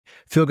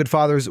Feel Good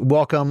Fathers,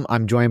 welcome.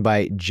 I'm joined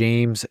by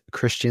James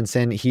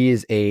Christensen. He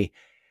is a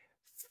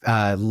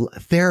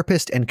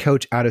therapist and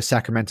coach out of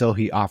Sacramento.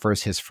 He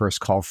offers his first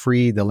call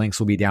free. The links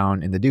will be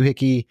down in the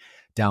doohickey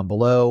down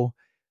below.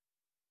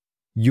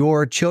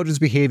 Your children's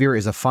behavior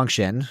is a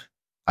function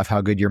of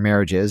how good your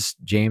marriage is.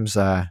 James,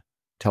 tell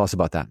us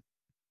about that.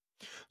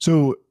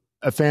 So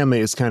a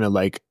family is kind of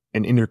like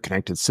an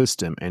interconnected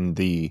system, and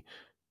the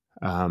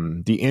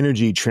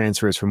energy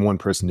transfers from one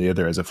person to the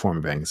other as a form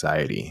of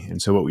anxiety.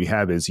 And so what we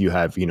have is you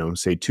have,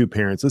 say two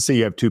parents. Let's say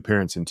you have two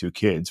parents and two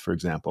kids, for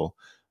example.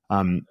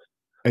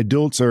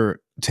 Adults are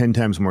 10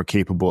 times more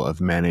capable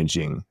of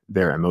managing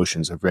their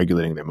emotions, of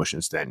regulating their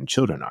emotions than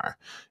children are.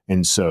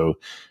 And so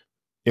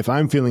if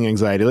I'm feeling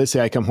anxiety, let's say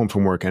I come home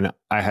from work and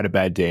I had a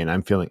bad day and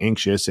I'm feeling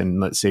anxious,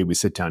 and let's say we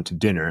sit down to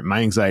dinner,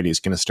 my anxiety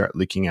is going to start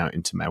leaking out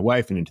into my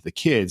wife and into the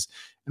kids.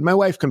 And my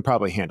wife can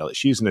probably handle it.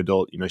 She's an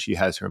adult, she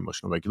has her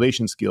emotional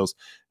regulation skills.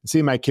 And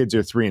say my kids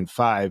are 3 and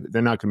 5,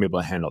 they're not going to be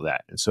able to handle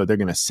that. And so they're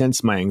going to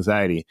sense my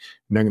anxiety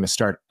and they're going to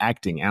start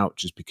acting out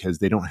just because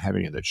they don't have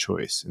any other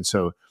choice. And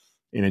so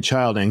in a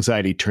child,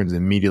 anxiety turns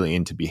immediately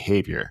into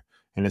behavior,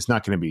 and it's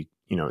not going to be,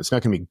 it's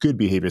not going to be good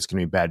behavior. It's going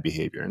to be bad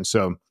behavior. And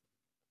so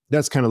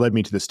that's kind of led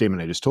me to the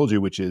statement I just told you,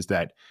 which is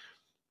that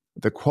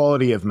the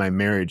quality of my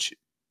marriage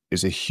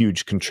is a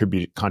huge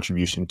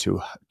contribution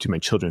to my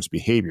children's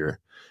behavior,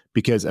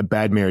 because a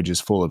bad marriage is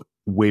full of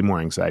way more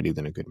anxiety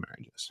than a good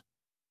marriage is.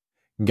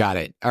 Got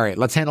it. All right.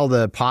 Let's handle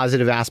the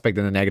positive aspect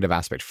and the negative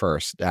aspect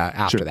first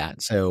after Sure.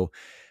 that. So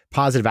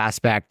positive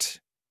aspect,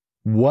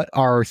 what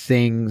are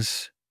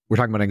things, we're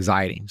talking about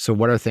anxiety. So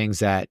what are things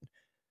that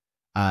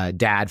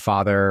dad,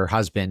 father,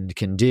 husband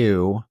can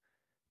do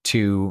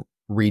to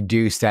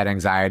reduce that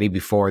anxiety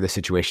before the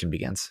situation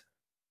begins?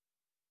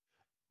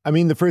 I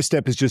mean, the first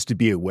step is just to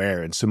be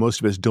aware. And so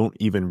most of us don't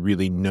even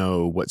really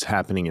know what's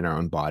happening in our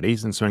own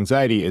bodies. And so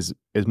anxiety is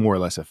more or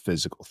less a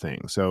physical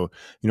thing. So,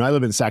 I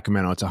live in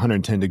Sacramento. It's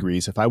 110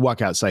 degrees. If I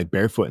walk outside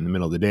barefoot in the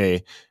middle of the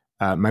day,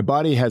 my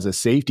body has a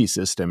safety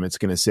system. It's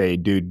going to say,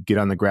 dude, get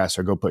on the grass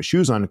or go put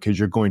shoes on, because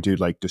you're going to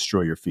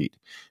destroy your feet.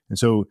 And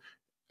so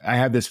I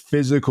have this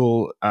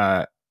physical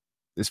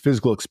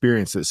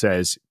experience that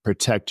says,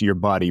 protect your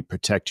body,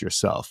 protect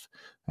yourself.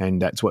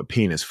 And that's what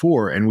pain is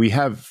for. And we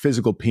have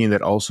physical pain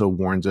that also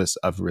warns us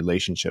of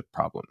relationship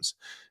problems.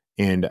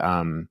 And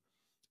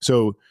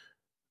so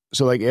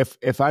like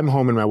if I'm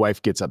home and my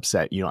wife gets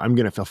upset, I'm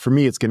going to feel, for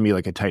me, it's going to be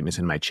like a tightness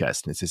in my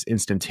chest. And it's this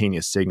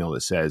instantaneous signal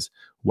that says,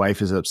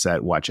 wife is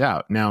upset, watch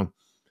out. Now,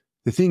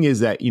 the thing is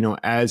that,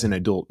 as an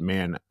adult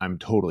man, I'm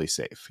totally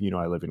safe.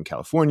 I live in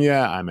California.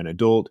 I'm an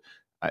adult.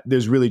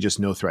 There's really just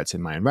no threats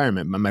in my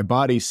environment. But my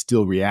body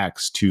still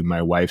reacts to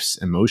my wife's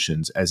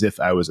emotions as if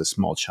I was a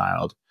small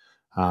child.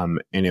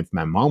 And if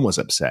my mom was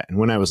upset, and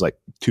when I was like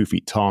 2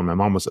 feet tall and my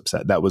mom was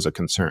upset, that was a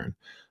concern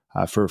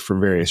for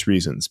various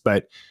reasons.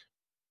 But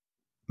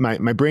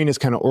my brain is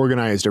kind of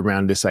organized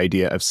around this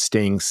idea of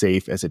staying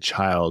safe as a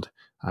child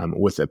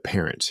with a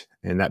parent.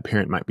 And that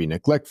parent might be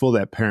neglectful.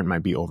 That parent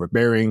might be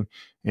overbearing.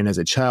 And as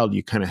a child,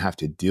 you kind of have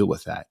to deal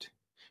with that.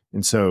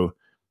 And so,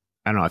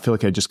 I don't know, I feel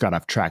like I just got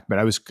off track, but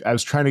I was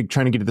trying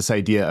to get to this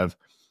idea of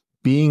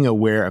being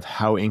aware of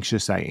how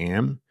anxious I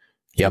am.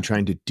 Yep. And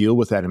trying to deal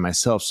with that in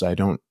myself so I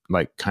don't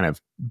kind of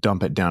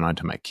dump it down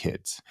onto my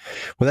kids.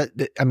 Well,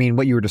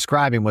 what you were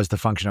describing was the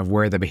function of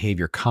where the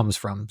behavior comes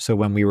from. So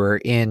when we were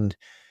in,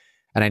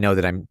 and I know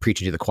that I'm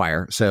preaching to the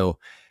choir. So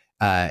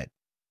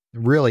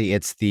really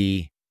it's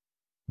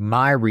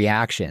my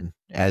reaction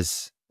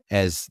as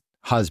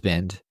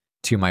husband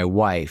to my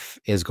wife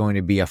is going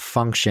to be a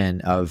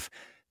function of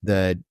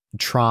the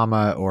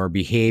trauma or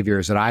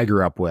behaviors that I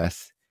grew up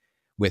with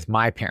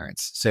my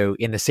parents. So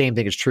in the same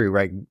thing is true,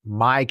 right?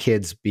 My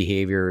kids'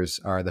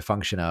 behaviors are the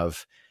function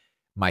of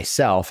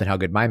myself and how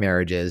good my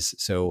marriage is.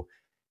 So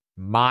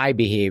my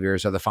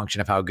behaviors are the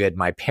function of how good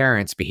my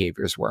parents'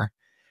 behaviors were,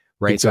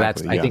 right?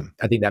 Exactly, So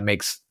I think that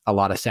makes a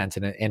lot of sense.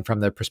 And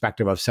from the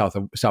perspective of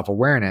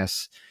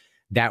self-awareness,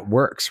 that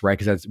works, right?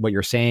 Because that's what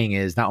you're saying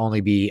is not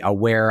only be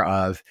aware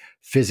of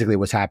physically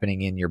what's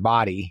happening in your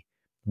body,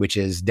 which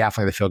is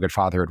definitely the Feel Good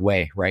Fatherhood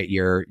way, right?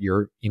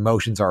 Your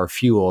emotions are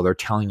fuel. They're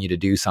telling you to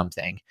do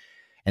something.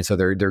 And so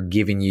they're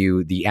giving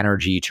you the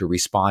energy to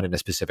respond in a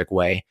specific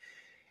way.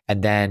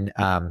 And then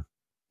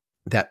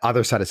that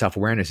other side of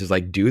self-awareness is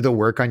do the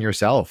work on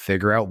yourself,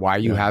 figure out why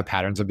you have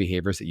patterns of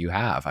behaviors that you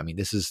have. I mean,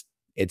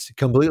 it's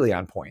completely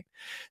on point.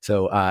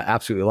 So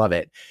absolutely love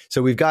it.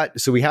 So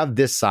we have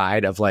this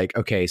side of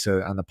okay,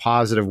 so on the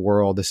positive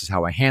world, this is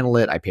how I handle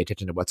it. I pay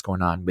attention to what's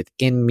going on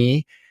within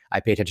me.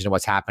 I pay attention to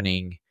what's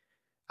happening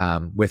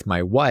with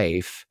my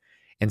wife.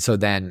 And so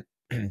then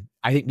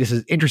I think this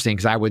is interesting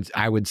because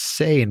I would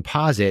say and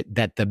posit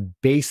that the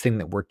base thing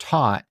that we're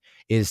taught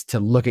is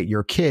to look at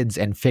your kids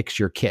and fix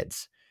your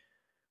kids,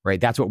 right?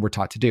 That's what we're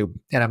taught to do.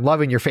 And I'm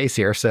loving your face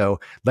here. So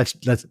let's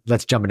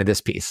jump into this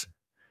piece.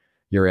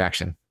 Your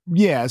reaction.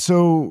 Yeah.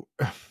 So,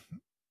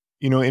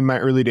 in my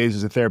early days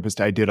as a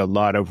therapist, I did a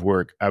lot of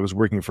work. I was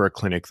working for a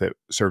clinic that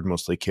served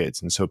mostly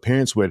kids. And so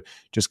parents would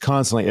just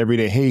constantly every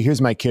day, hey,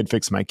 here's my kid,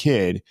 fix my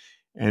kid.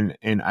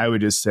 And I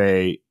would just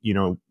say,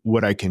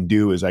 what I can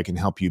do is I can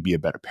help you be a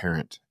better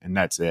parent, and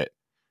that's it.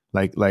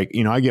 I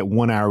get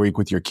 1 hour a week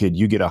with your kid,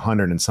 you get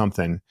 100 and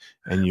something,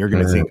 and you're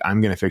going to think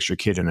I'm going to fix your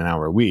kid in an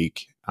hour a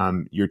week.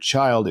 Your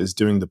child is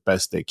doing the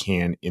best they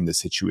can in the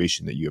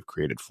situation that you have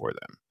created for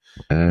them.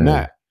 And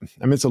that,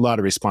 it's a lot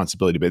of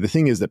responsibility, but the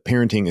thing is that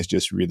parenting is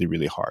just really,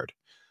 really hard.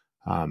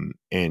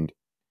 And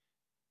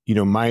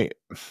my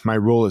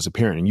role as a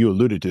parent, and you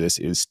alluded to this,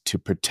 is to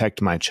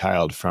protect my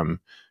child from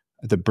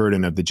the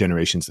burden of the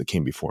generations that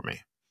came before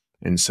me.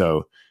 And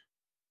so,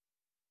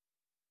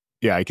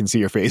 yeah, I can see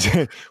your face.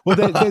 Well,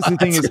 that's the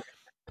thing is,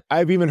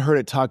 I've even heard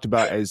it talked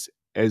about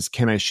as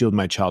can I shield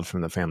my child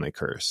from the family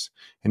curse?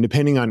 And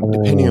depending on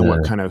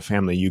what kind of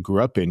family you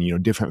grew up in,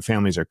 different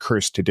families are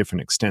cursed to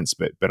different extents,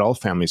 but all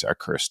families are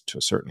cursed to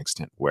a certain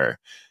extent where,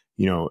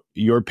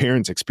 your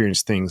parents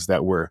experienced things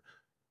that were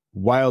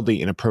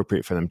wildly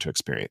inappropriate for them to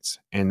experience.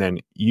 And then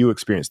you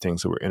experienced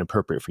things that were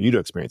inappropriate for you to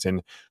experience.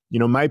 And,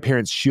 my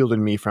parents shielded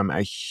me from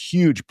a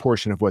huge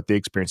portion of what they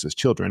experienced as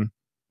children,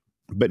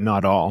 but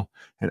not all.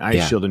 And I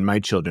shielded my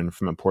children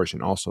from a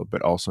portion also,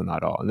 but also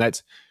not all. And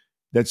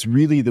that's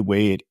really the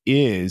way it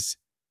is.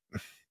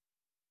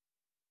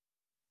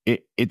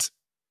 It's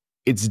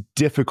a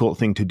difficult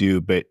thing to do,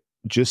 but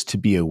just to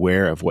be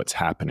aware of what's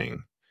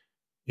happening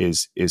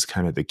is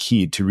kind of the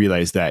key to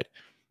realize that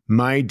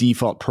my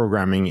default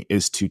programming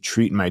is to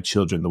treat my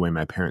children the way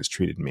my parents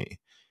treated me.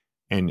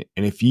 And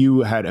if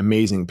you had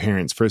amazing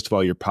parents, first of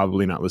all, you're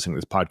probably not listening to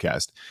this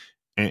podcast.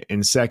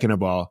 And second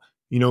of all,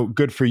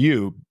 good for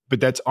you. But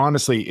that's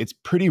honestly, it's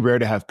pretty rare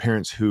to have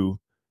parents who,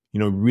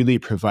 really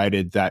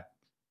provided that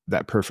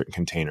perfect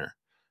container.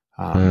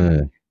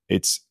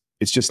 It's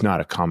just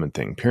not a common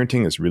thing.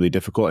 Parenting is really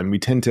difficult, and we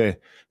tend to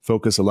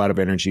focus a lot of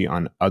energy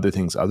on other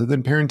things other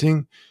than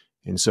parenting.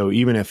 And so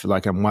even if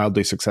I'm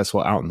wildly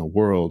successful out in the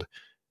world,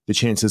 the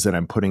chances that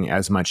I'm putting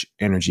as much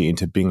energy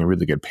into being a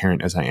really good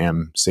parent as I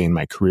am, say, in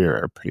my career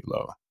are pretty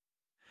low.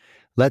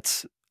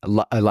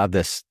 I love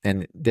this.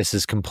 And this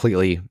is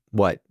completely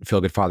what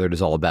Feel Good Fatherhood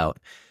is all about.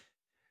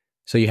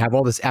 So you have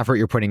all this effort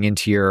you're putting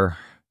into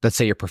let's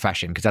say your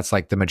profession, because that's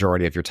the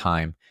majority of your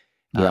time.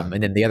 Yeah.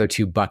 And then the other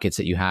two buckets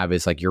that you have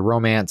is your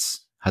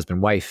romance,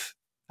 husband-wife,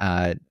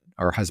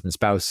 or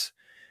husband-spouse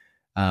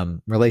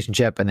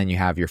relationship. And then you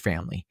have your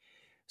family.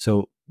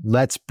 So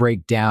let's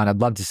break down. I'd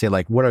love to say,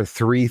 what are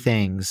 3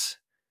 things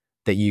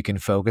that you can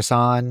focus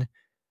on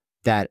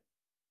that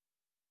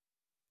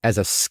as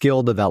a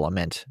skill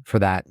development for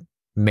that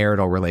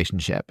marital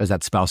relationship, as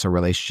that spousal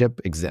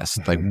relationship exists?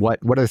 What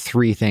are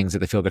 3 things that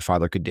the Feel Good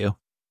Father could do?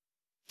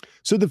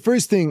 So the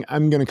first thing,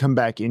 I'm going to come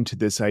back into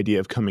this idea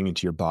of coming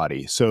into your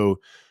body. So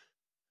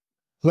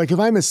if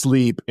I'm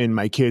asleep and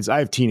my kids, I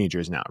have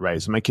teenagers now,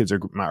 right? So my kids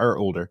are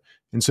older.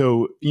 And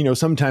so,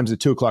 sometimes at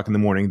 2:00 in the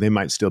morning, they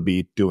might still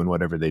be doing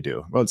whatever they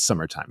do. Well, it's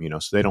summertime,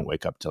 so they don't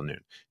wake up till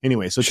noon.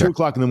 Anyway, so Sure.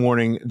 2:00 in the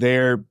morning,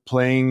 they're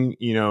playing,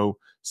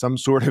 some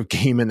sort of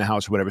game in the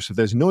house or whatever. So if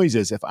there's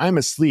noises, if I'm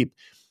asleep,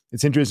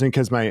 it's interesting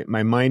because my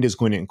mind is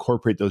going to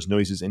incorporate those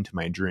noises into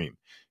my dream.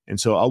 And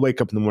so I'll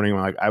wake up in the morning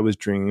and I was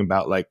dreaming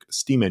about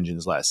steam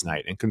engines last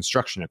night and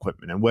construction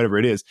equipment and whatever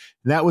it is.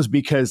 And that was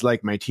because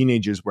my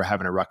teenagers were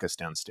having a ruckus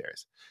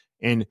downstairs.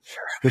 And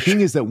the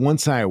thing is that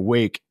once I'm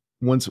awake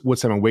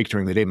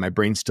during the day, my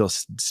brain still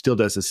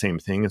does the same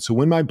thing. And so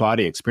when my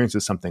body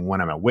experiences something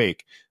when I'm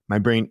awake, my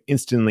brain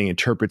instantly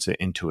interprets it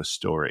into a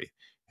story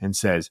and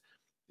says,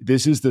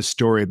 this is the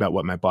story about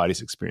what my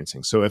body's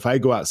experiencing. So if I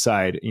go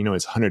outside,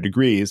 it's 100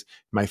 degrees,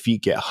 my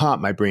feet get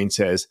hot, my brain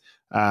says,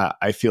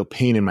 I feel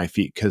pain in my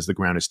feet because the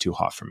ground is too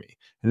hot for me.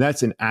 And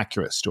that's an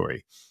accurate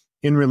story.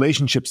 In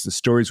relationships, the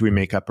stories we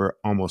make up are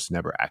almost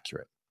never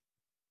accurate.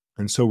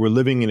 And so we're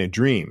living in a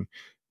dream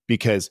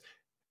because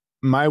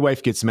my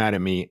wife gets mad at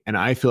me and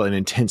I feel an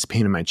intense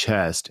pain in my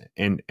chest.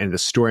 And the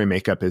story I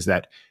make up is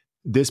that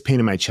this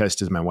pain in my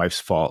chest is my wife's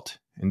fault.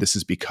 And this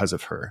is because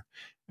of her.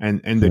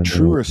 And the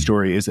truer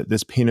story is that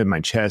this pain in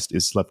my chest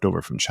is left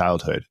over from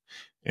childhood.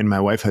 And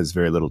my wife has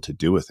very little to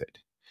do with it.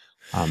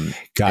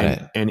 Got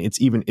it. And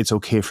it's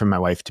okay for my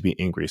wife to be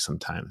angry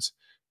sometimes.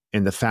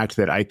 And the fact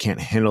that I can't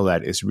handle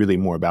that is really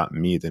more about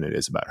me than it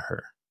is about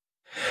her.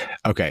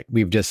 Okay.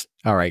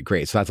 All right,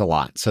 great. So that's a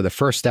lot. So the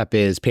first step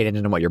is pay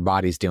attention to what your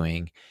body's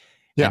doing.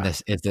 Yeah. And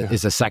this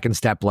is the second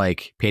step,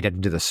 pay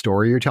attention to the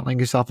story you're telling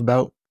yourself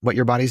about what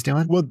your body's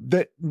doing? Well,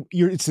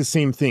 it's the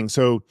same thing.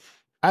 So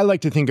I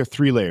like to think of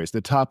 3 layers. The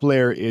top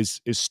layer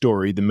is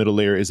story, the middle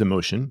layer is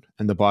emotion,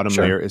 and the bottom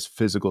layer is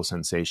physical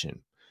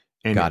sensation.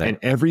 Got it. And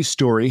every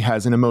story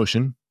has an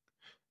emotion,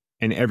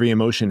 and every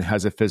emotion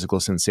has a physical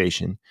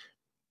sensation.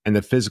 And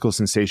the physical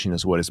sensation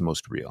is what is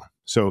most real.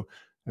 So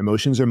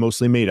emotions are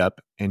mostly made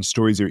up, and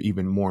stories are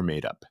even more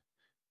made up.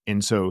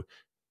 And so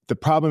the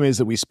problem is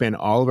that we spend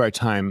all of our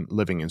time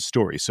living in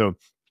stories. So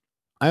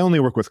I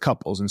only work with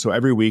couples. And so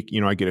every week,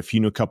 I get a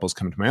few new couples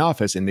come to my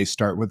office and they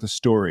start with a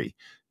story.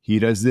 He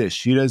does this,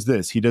 she does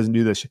this, he doesn't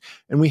do this.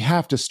 And we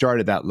have to start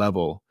at that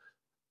level.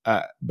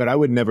 But I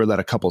would never let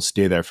a couple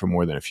stay there for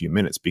more than a few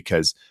minutes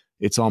because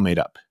it's all made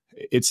up.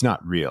 It's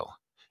not real.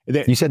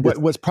 You said this.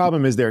 What's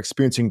problem is they're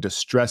experiencing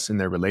distress in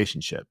their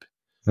relationship,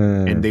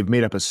 and Mm, they've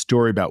made up a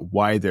story about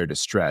why they're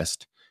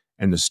distressed,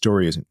 and the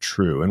story isn't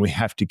true. And we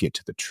have to get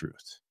to the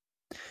truth.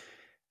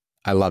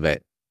 I love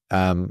it.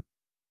 How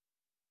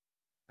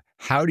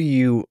do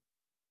you,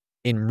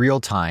 in real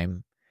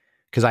time,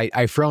 because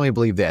I firmly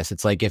believe this,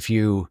 it's like if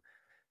you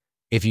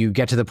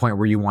get to the point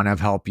where you want to have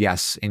help,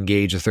 yes,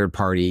 engage a third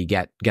party,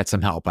 get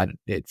some help.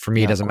 For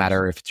me, Yeah, it of doesn't course.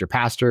 matter if it's your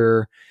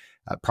pastor,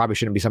 probably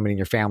shouldn't be somebody in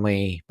your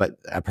family, but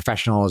a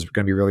professional is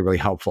going to be really, really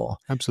helpful.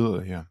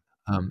 Absolutely. Yeah.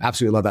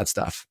 Absolutely love that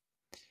stuff.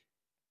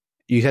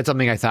 You said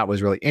something I thought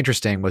was really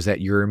interesting, was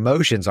that your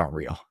emotions aren't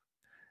real.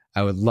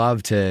 I would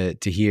love to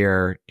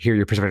hear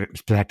your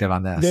perspective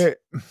on this.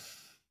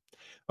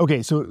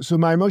 Okay, so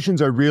my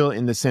emotions are real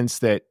in the sense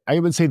that I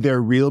would say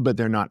they're real, but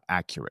they're not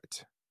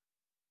accurate.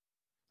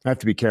 I have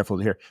to be careful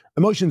here.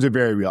 Emotions are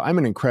very real. I'm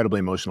an incredibly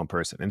emotional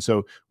person. And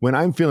so when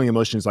I'm feeling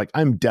emotions, like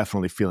I'm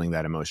definitely feeling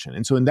that emotion.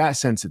 And so in that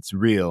sense, it's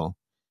real.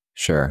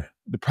 Sure.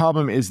 The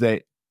problem is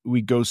that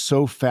we go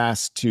so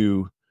fast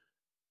to,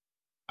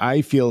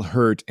 I feel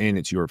hurt and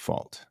it's your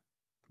fault,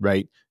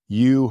 right?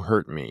 You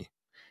hurt me.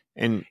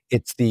 And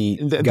It's the,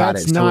 got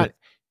that's it. So not,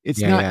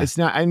 yeah. it's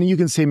not, I mean, you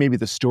can say maybe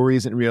the story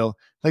isn't real.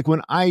 Like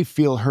when I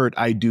feel hurt,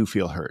 I do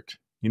feel hurt.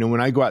 You know,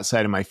 when I go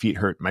outside and my feet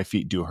hurt, my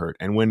feet do hurt.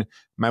 And when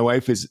my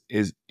wife is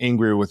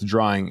angry or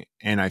withdrawing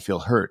and I feel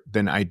hurt,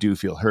 then I do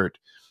feel hurt.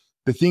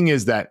 The thing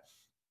is that,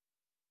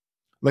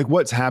 like,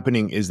 what's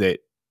happening is that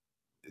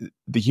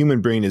the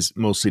human brain is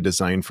mostly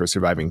designed for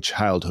surviving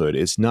childhood.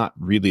 It's not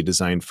really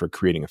designed for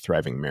creating a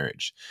thriving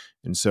marriage.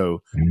 And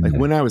so, like,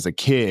 when I was a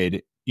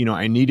kid, you know,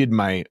 I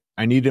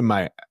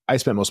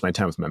spent most of my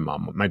time with my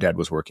mom. My dad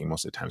was working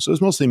most of the time. So it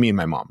was mostly me and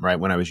my mom, right?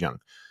 When I was young,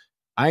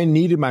 I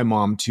needed my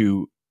mom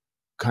to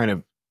kind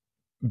of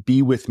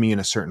be with me in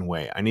a certain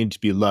way. I needed to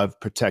be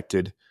loved,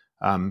 protected,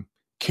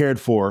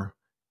 cared for.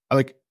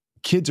 Like,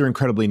 kids are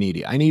incredibly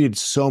needy. I needed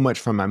so much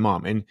from my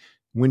mom. And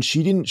when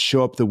she didn't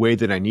show up the way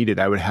that I needed,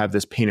 I would have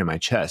this pain in my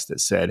chest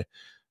that said,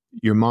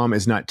 your mom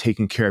is not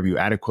taking care of you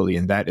adequately.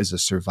 And that is a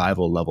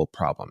survival level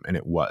problem. And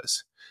it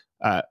was.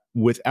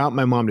 Without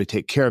my mom to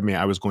take care of me,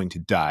 I was going to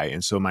die.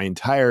 And so my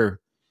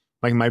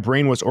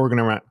brain was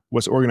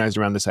organized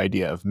around this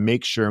idea of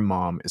make sure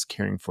mom is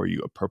caring for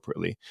you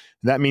appropriately.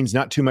 And that means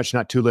not too much,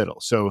 not too little.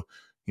 So,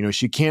 you know,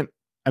 she can't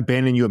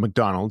abandon you at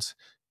McDonald's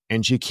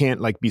and she can't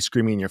like be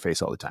screaming in your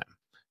face all the time.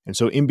 And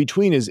so in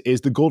between is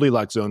the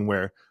Goldilocks zone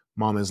where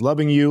mom is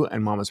loving you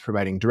and mom is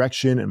providing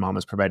direction and mom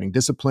is providing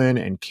discipline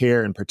and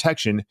care and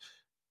protection,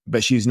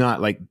 but she's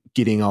not like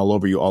getting all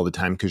over you all the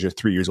time because you're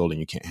 3 years old and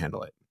you can't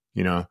handle it,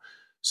 you know?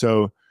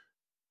 So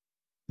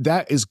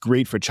that is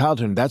great for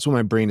childhood. And that's what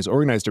my brain is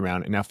organized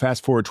around. And now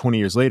fast forward 20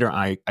 years later,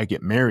 I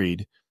get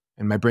married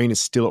and my brain is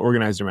still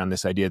organized around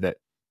this idea that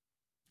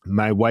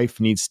my wife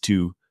needs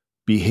to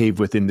behave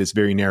within this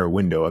very narrow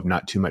window of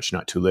not too much,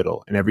 not too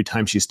little. And every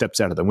time she steps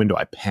out of the window,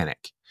 I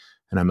panic.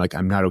 And I'm like,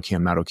 I'm not okay.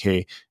 I'm not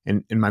okay.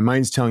 And my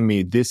mind's telling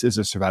me this is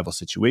a survival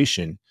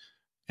situation.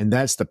 And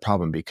that's the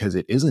problem because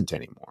it isn't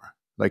anymore.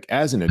 Like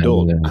as an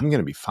adult, I'm going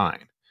to be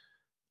fine.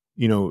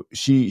 You know,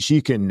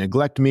 she can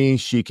neglect me.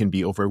 She can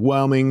be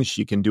overwhelming.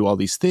 She can do all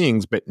these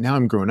things. But now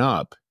I'm grown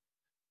up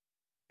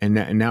and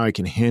now I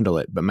can handle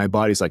it. But my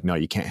body's like, no,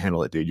 you can't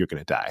handle it, dude. You're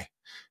going to die.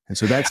 And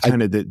so that's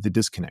kind of the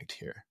disconnect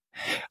here.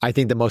 I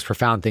think the most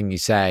profound thing you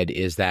said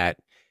is that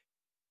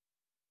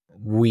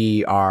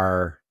we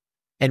are,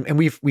 and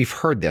we've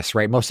heard this,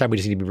 right? Most of the time we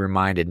just need to be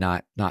reminded,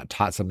 not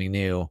taught something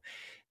new,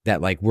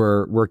 that like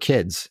we're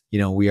kids. You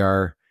know, we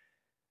are,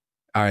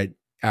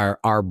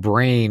 our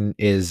brain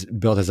is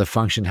built as a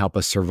function to help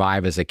us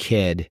survive as a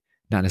kid,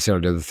 not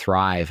necessarily to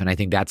thrive. And I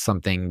think that's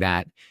something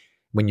that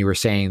when you were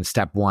saying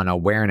step one,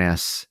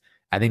 awareness,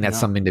 I think that's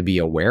something to be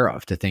aware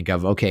of, to think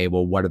of, okay,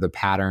 well, what are the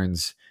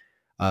patterns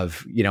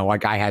of, you know,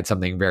 like I had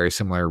something very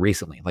similar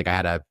recently. Like I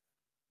have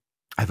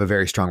a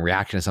very strong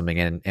reaction to something.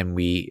 And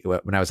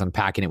when I was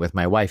unpacking it with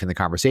my wife in the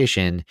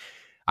conversation,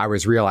 I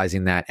was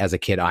realizing that as a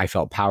kid, I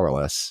felt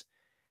powerless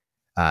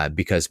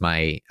because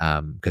my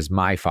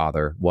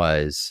father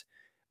was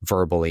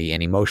verbally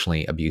and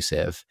emotionally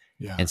abusive.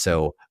 Yeah. And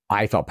so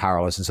I felt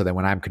powerless. And so then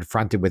when I'm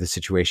confronted with a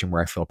situation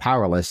where I feel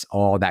powerless,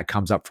 all that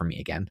comes up for me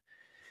again.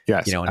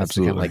 Yes, you know, and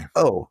absolutely. It's kind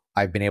of like, oh,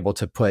 I've been able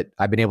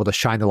to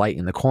shine the light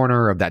in the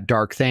corner of that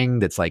dark thing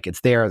that's like,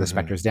 it's there, the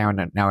specter's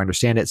down. Now I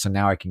understand it. So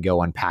now I can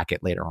go unpack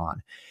it later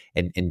on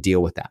and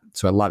deal with that.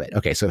 So I love it.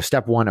 Okay. So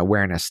step one,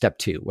 awareness. Step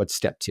two. What's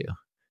step two?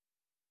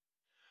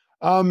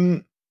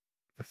 I'm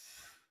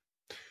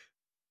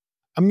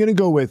going to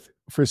go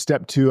for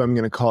step two, I'm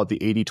going to call it the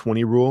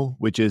 80-20 rule,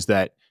 which is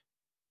that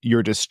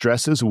your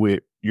distress is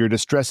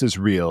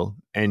real,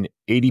 and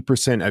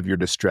 80% of your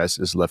distress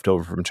is left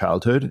over from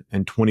childhood,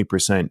 and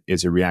 20%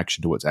 is a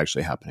reaction to what's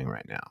actually happening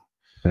right now.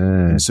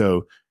 And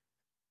so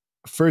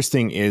first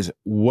thing is,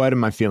 what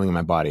am I feeling in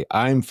my body?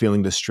 I'm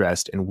feeling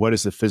distressed, and what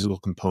is the physical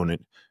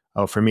component?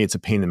 Oh, for me, it's a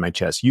pain in my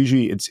chest.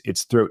 Usually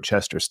it's throat,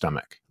 chest, or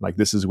stomach. Like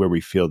this is where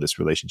we feel this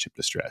relationship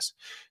distress.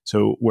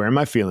 So where am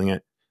I feeling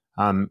it?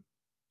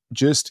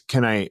 Just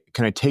can I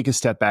take a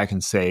step back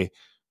and say,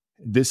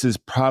 this is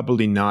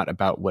probably not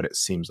about what it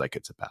seems like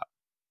it's about.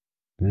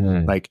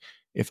 Mm. Like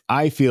if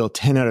I feel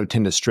 10 out of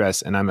 10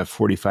 distress and I'm a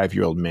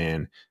 45-year-old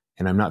man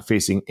and I'm not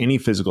facing any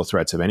physical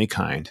threats of any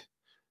kind,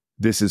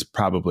 this is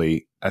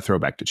probably a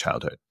throwback to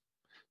childhood.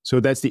 So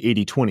that's the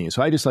 80-20.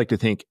 So I just like to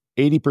think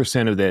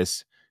 80% of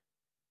this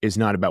is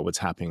not about what's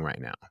happening right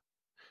now.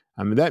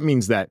 That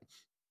means that,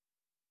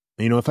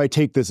 if I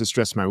take this as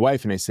stress to my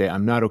wife and I say,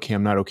 I'm not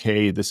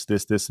okay, this,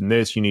 and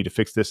this, you need to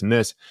fix this and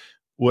this,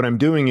 what I'm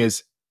doing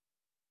is,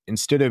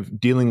 instead of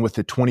dealing with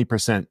the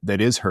 20%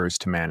 that is hers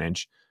to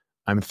manage,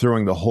 I'm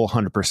throwing the whole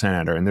 100%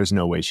 at her, and there's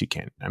no way she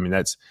can.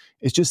 It's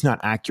just not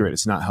accurate.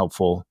 It's not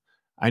helpful.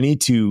 I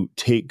need to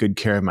take good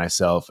care of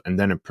myself and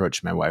then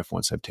approach my wife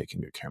once I've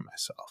taken good care of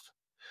myself.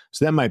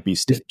 So that might be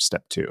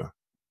step 2.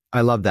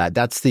 I love that.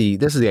 This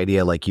is the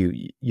idea. Like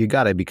you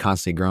got to be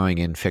constantly growing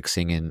and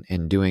fixing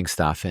and doing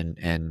stuff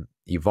and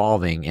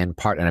evolving. And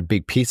a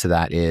big piece of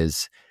that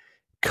is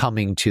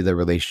coming to the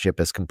relationship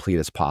as complete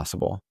as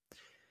possible.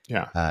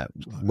 Yeah.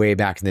 Way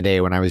back in the day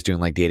when I was doing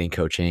like dating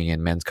coaching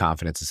and men's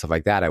confidence and stuff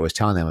like that, I was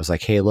telling them, I was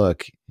like, hey,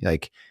 look,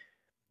 like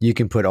you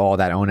can put all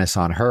that onus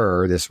on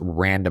her, this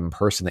random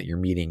person that you're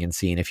meeting and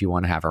seeing if you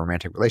want to have a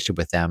romantic relationship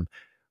with them,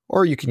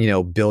 or you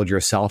can, build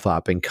yourself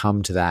up and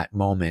come to that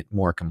moment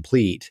more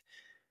complete.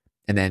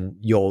 And then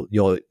you'll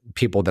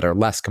people that are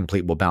less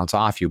complete will bounce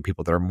off you.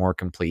 People that are more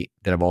complete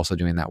that have also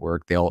doing that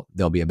work, they'll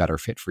be a better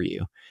fit for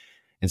you.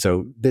 And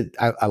so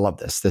I love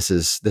this. This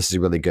is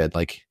really good.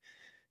 Like,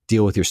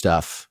 deal with your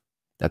stuff.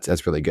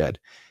 That's really good.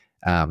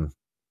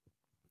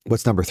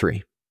 What's number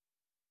 3?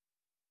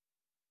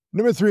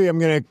 Number 3, I'm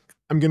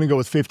gonna go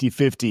with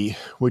 50-50,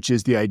 which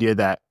is the idea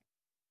that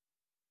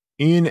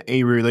in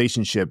a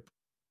relationship,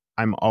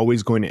 I'm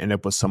always going to end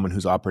up with someone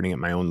who's operating at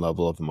my own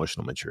level of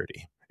emotional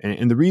maturity.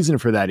 And the reason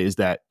for that is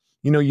that,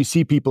 you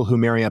see people who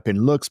marry up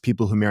in looks,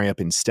 people who marry up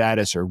in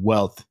status or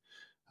wealth,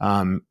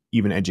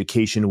 even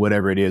education,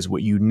 whatever it is.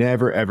 What you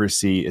never, ever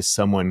see is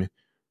someone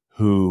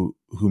who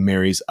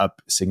marries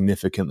up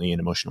significantly in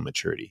emotional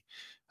maturity.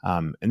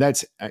 And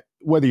that's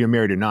whether you're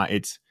married or not.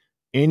 It's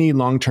any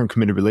long-term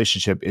committed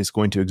relationship is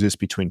going to exist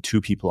between two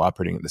people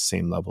operating at the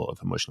same level of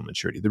emotional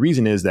maturity. The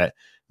reason is that,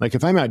 like,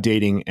 if I'm out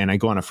dating and I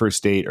go on a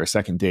first date or a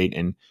second date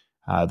and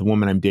the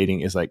woman I'm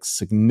dating is like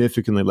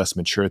significantly less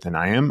mature than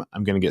I am,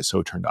 I'm going to get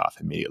so turned off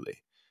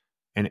immediately.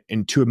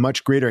 And to a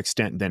much greater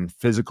extent than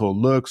physical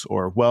looks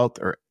or wealth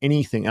or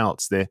anything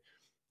else, the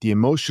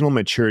emotional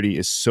maturity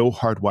is so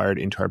hardwired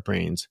into our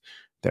brains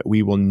that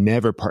we will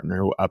never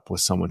partner up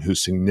with someone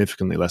who's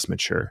significantly less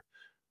mature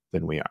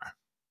than we are.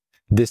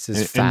 This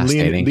is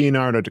fascinating. And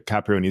Leonardo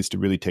DiCaprio needs to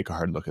really take a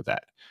hard look at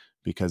that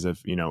because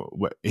of,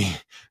 what,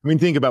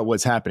 think about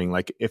what's happening.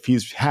 Like, if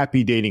he's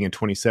happy dating a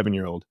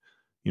 27-year-old,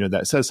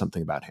 that says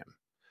something about him.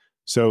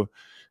 So,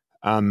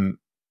 the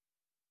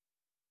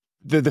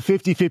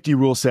 50-50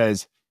 rule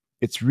says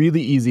it's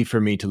really easy for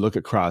me to look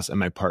across at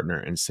my partner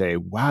and say,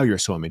 wow, you're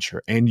so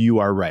immature, and you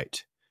are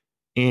right.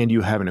 And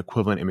you have an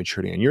equivalent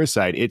immaturity on your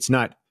side. It's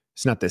not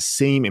the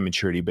same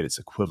immaturity, but it's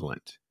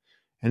equivalent.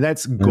 And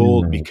that's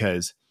gold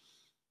because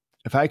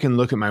if I can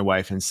look at my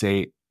wife and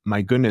say,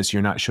 my goodness,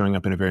 you're not showing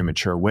up in a very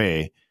mature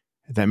way,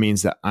 that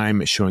means that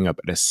I'm showing up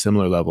at a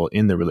similar level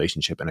in the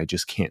relationship and I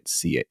just can't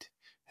see it.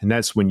 And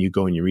that's when you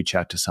go and you reach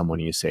out to someone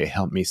and you say,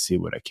 help me see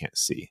what I can't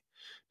see.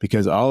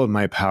 Because all of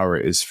my power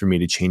is for me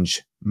to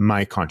change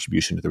my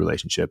contribution to the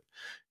relationship.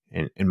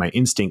 And my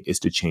instinct is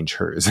to change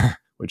hers,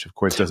 which of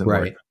course doesn't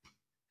work.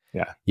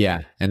 Yeah.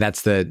 Yeah. And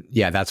that's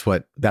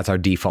our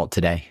default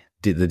today.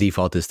 The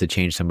default is to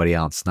change somebody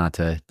else, not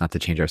to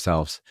change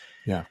ourselves.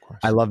 Yeah, of course.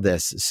 I love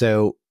this.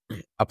 So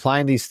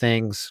applying these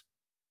things,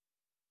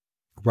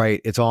 right?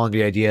 It's all in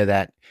the idea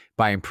that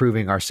by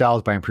improving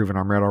ourselves, by improving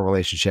our marital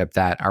relationship,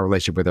 that our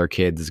relationship with our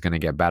kids is going to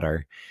get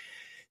better.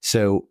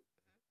 So,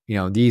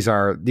 these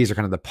are kind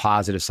of the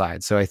positive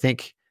sides. So I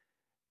think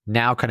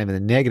now, kind of in the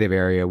negative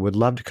area, would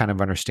love to kind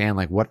of understand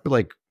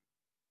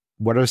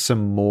what are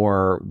some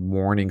more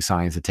warning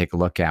signs to take a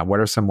look at? What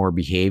are some more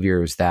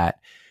behaviors that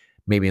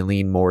maybe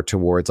lean more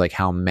towards like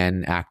how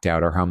men act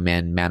out or how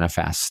men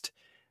manifest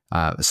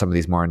some of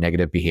these more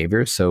negative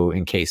behaviors? So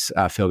in case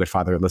a Feel Good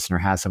Fatherhood listener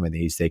has some of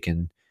these, they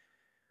can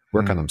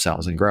work on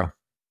themselves and grow.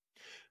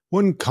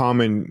 One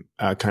common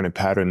kind of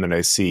pattern that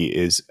I see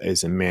is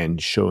a man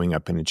showing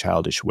up in a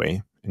childish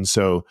way. And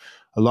so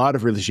a lot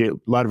of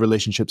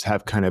relationships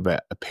have kind of a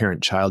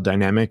parent-child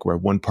dynamic where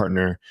one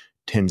partner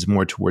tends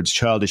more towards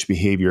childish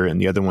behavior and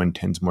the other one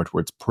tends more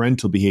towards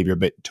parental behavior,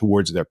 but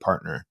towards their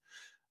partner.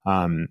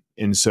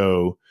 And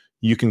so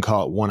you can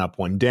call it one up,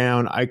 one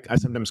down. I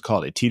sometimes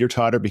call it a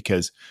teeter-totter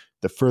because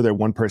the further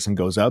one person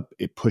goes up,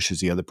 it pushes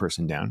the other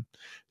person down.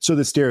 So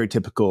the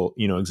stereotypical,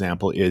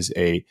 example is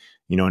an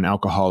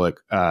alcoholic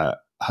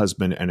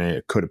husband and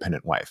a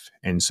codependent wife.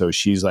 And so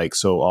she's like,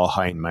 so all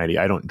high and mighty,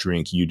 I don't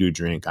drink, you do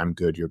drink, I'm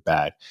good, you're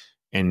bad.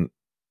 And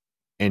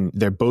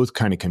they're both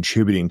kind of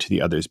contributing to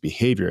the other's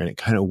behavior. And it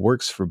kind of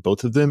works for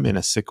both of them in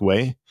a sick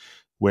way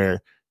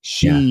where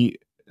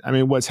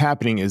what's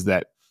happening is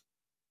that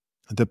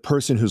the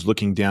person who's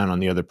looking down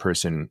on the other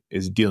person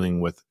is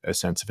dealing with a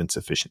sense of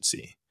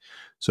insufficiency.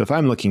 So if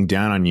I'm looking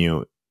down on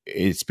you,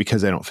 it's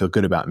because I don't feel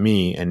good about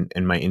me.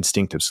 And my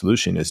instinctive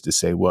solution is to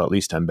say, well, at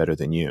least I'm better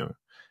than you.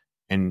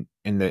 And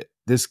that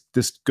this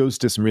goes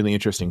to some really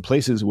interesting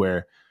places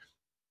where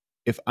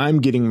if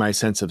I'm getting my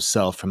sense of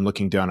self from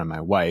looking down on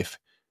my wife,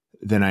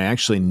 then I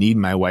actually need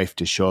my wife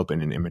to show up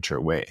in an immature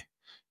way.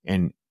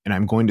 And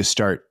I'm going to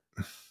start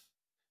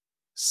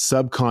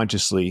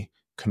subconsciously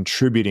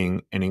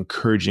contributing and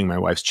encouraging my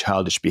wife's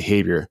childish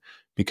behavior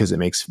because it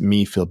makes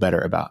me feel better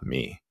about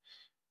me.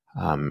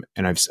 And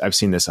I've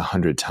seen this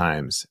 100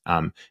 times.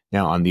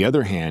 Now, on the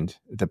other hand,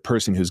 the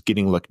person who's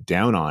getting looked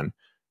down on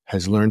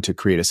has learned to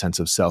create a sense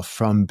of self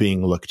from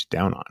being looked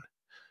down on.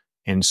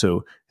 And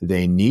so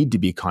they need to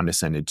be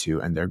condescended to,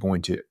 and they're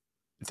going to,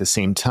 at the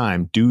same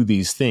time, do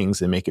these things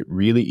that make it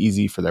really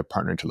easy for their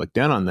partner to look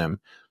down on them,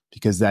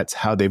 because that's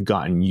how they've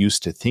gotten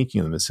used to thinking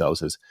of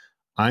themselves as,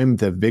 I'm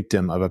the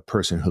victim of a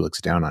person who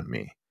looks down on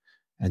me.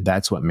 And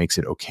that's what makes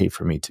it okay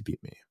for me to be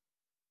me.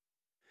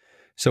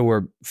 So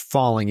we're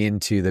falling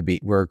into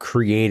we're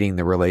creating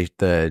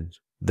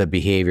the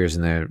behaviors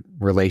and the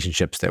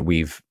relationships that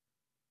we've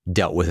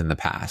dealt with in the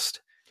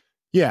past.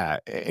 Yeah,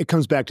 it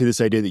comes back to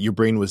this idea that your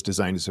brain was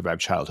designed to survive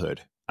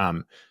childhood.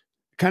 Kind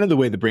of the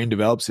way the brain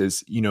develops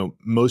is,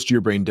 most of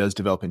your brain does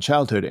develop in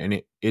childhood,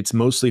 and it's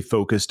mostly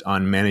focused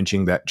on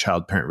managing that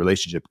child-parent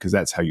relationship because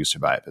that's how you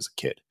survive as a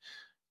kid.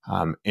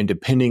 And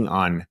depending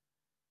on,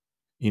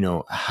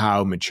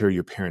 how mature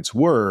your parents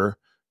were,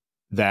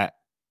 that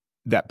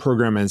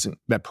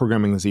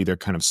programming is either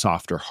kind of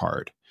soft or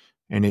hard.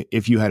 And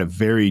if you had a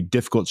very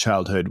difficult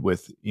childhood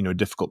with,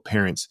 difficult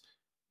parents,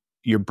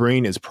 your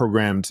brain is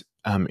programmed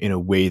in a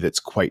way that's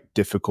quite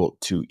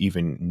difficult to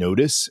even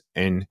notice.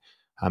 And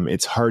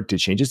it's hard to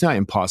change. It's not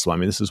impossible. I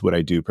mean, this is what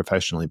I do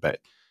professionally, but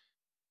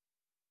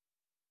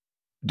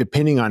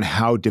depending on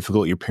how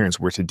difficult your parents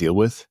were to deal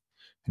with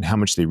and how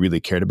much they really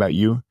cared about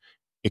you,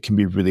 it can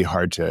be really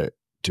hard to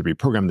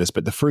reprogram this.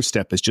 But the first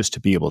step is just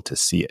to be able to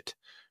see it,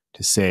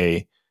 to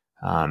say,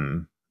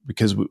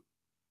 because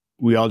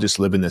we all just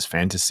live in this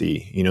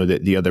fantasy,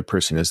 that the other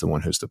person is the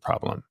one who's the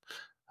problem.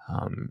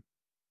 And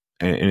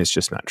it's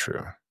just not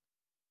true.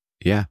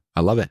 Yeah,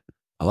 I love it.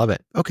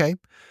 Okay,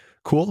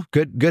 cool.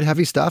 Good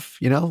heavy stuff.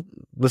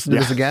 Listen to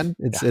this again.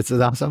 It's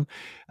awesome.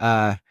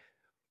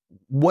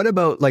 What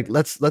about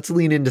let's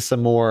lean into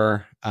some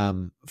more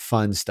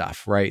fun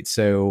stuff, right?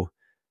 So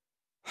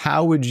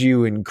how would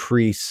you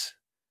increase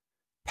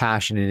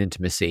passion and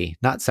intimacy,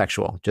 not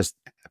sexual, just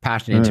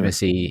passion and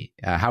intimacy?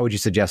 How would you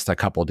suggest a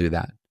couple do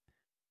that?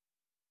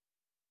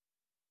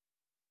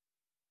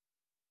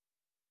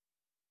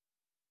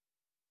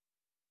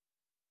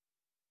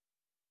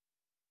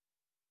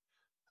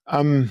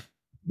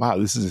 Wow,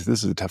 this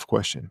is a tough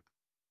question.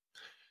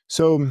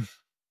 So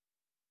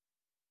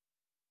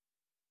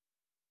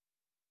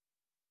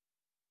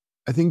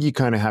I think you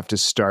kind of have to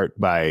start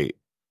by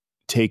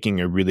taking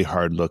a really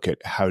hard look at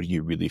how do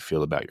you really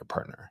feel about your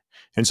partner.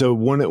 And so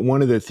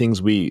one of the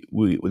things we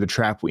the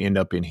trap we end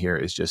up in here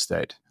is just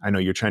that, I know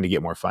you're trying to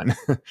get more fun.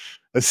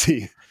 Let's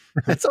see.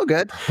 It's all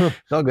good.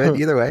 It's all good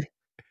either way.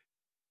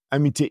 I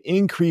mean, to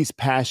increase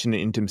passion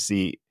and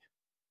intimacy,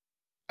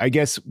 I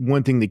guess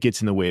one thing that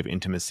gets in the way of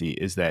intimacy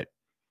is that,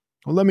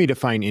 well, let me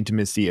define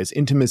intimacy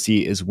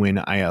is when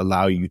I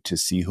allow you to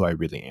see who I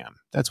really am.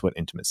 That's what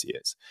intimacy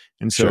is.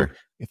 And so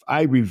if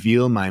I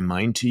reveal my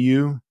mind to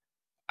you,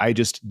 I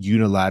just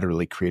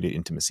unilaterally created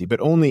intimacy,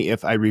 but only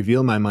if I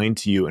reveal my mind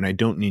to you and I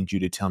don't need you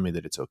to tell me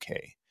that it's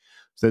okay.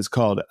 So that's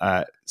called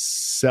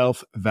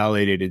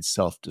self-validated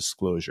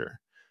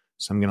self-disclosure.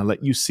 So I'm going to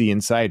let you see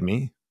inside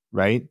me,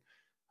 right?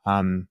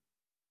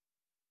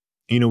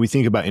 We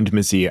think about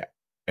intimacy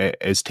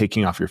as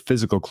taking off your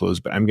physical clothes,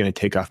 but I'm going to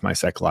take off my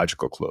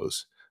psychological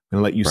clothes. I'm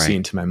going to let you see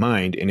into my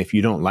mind. And if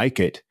you don't like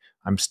it,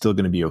 I'm still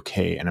going to be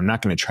okay. And I'm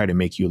not going to try to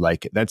make you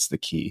like it. That's the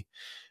key.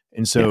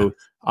 And so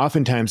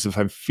oftentimes if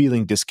I'm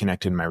feeling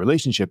disconnected in my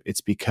relationship,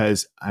 it's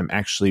because I'm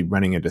actually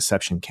running a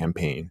deception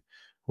campaign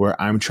where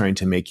I'm trying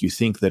to make you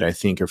think that I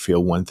think or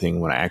feel one thing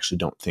when I actually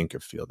don't think or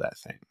feel that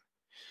thing.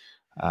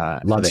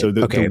 Love it. So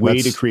the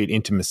way to create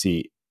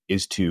intimacy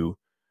is to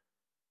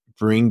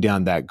bring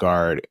down that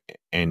guard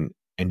and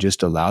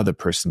just allow the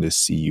person to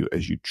see you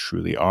as you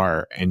truly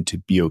are, and to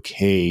be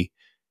okay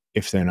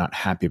if they're not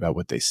happy about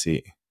what they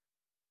see.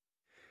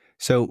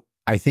 So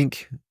I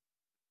think,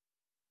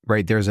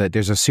 right, there's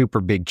a super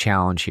big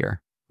challenge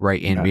here,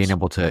 right, in being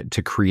able to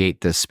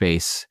create this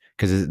space,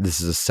 because this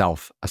is a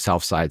self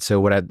side. So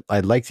what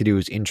I'd like to do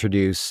is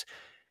introduce,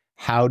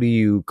 how do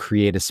you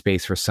create a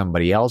space for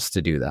somebody else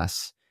to do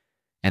this?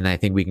 And I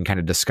think we can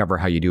kind of discover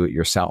how you do it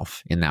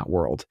yourself in that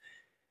world.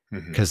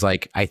 Because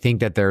I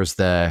think that there's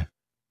the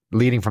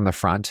leading from the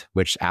front,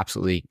 which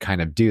absolutely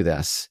kind of do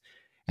this.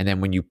 And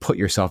then when you put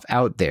yourself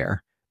out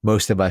there,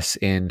 most of us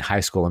in high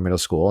school or middle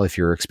school, if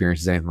your experience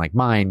is anything like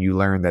mine, you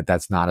learn that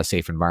that's not a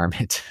safe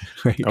environment,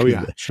 right? Oh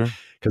yeah, sure.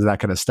 Because of that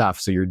kind of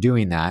stuff. So you're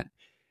doing that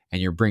and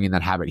you're bringing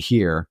that habit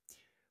here.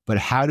 But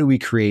how do we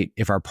create,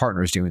 if our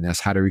partner is doing this,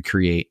 how do we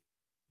create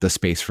the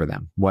space for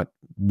them? What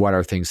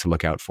are things to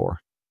look out for?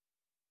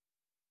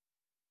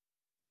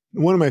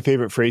 One of my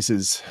favorite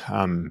phrases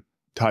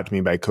taught to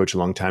me by a coach a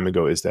long time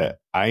ago is that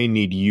I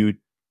need you.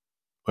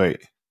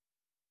 Wait,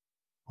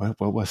 what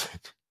was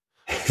it?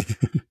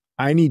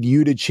 I need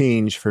you to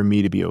change for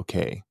me to be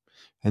okay.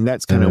 And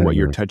that's kind of what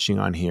you're touching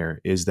on here,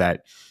 is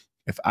that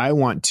if I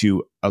want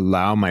to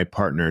allow my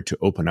partner to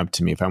open up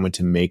to me, if I want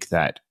to make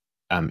that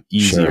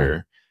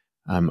easier,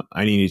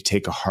 I need to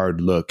take a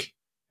hard look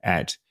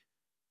at,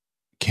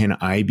 can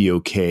I be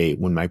okay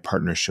when my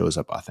partner shows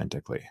up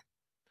authentically?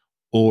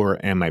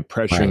 Or am I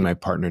pressuring my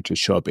partner to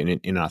show up in an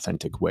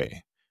inauthentic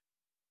way?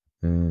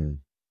 Mm.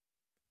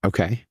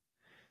 Okay.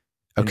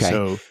 And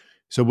Okay.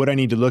 so what I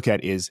need to look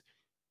at is,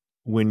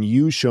 when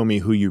you show me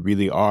who you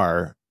really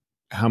are,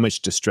 how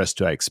much distress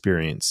do I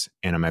experience?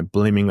 And am I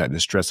blaming that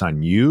distress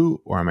on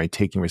you, or am I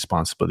taking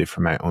responsibility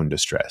for my own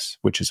distress,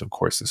 which is, of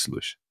course, the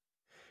solution?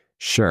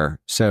 Sure.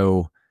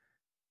 So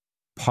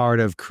part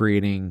of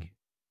creating,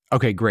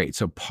 okay, great.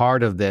 So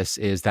part of this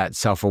is that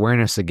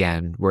self-awareness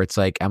again, where it's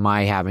like, am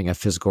I having a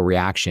physical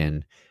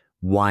reaction?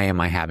 Why am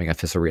I having a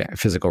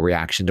physical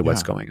reaction to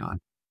what's going on?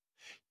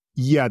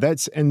 Yeah,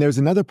 and there's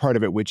another part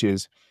of it, which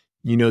is,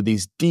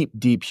 these deep,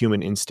 deep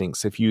human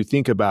instincts. If you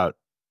think about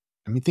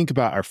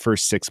our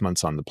first 6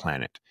 months on the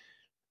planet.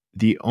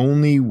 The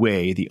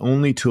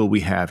only tool we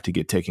have to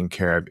get taken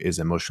care of is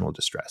emotional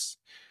distress.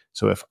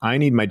 So if I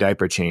need my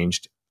diaper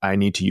changed, I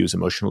need to use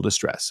emotional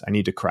distress. I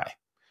need to cry,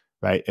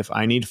 right? If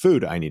I need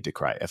food, I need to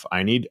cry. If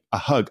I need a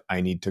hug,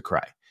 I need to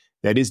cry.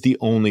 That is the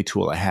only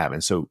tool I have.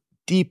 And so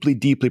deeply,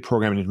 deeply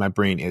programmed into my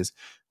brain is,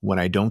 when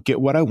I don't get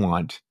what I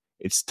want,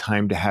 it's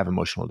time to have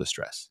emotional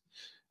distress.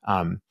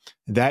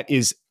 That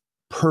is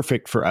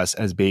perfect for us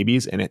as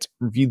babies, and it's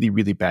really,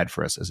 really bad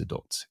for us as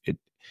adults.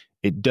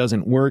 It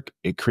doesn't work.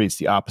 It creates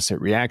the opposite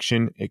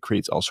reaction. It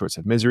creates all sorts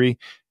of misery.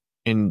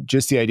 And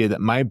just the idea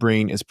that my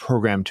brain is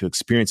programmed to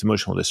experience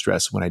emotional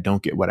distress when I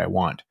don't get what I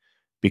want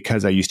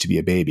because I used to be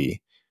a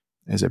baby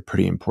is a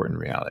pretty important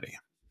reality.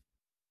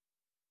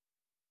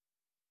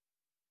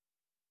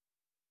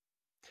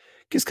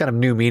 Gives kind of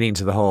new meaning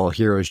to the whole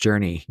hero's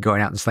journey,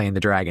 going out and slaying the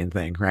dragon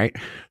thing, right?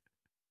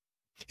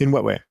 In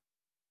what way?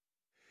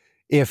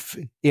 If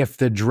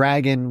the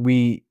dragon,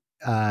 we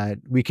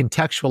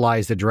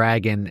contextualize the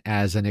dragon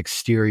as an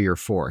exterior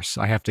force.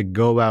 I have to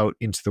go out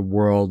into the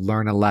world,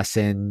 learn a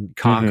lesson,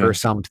 conquer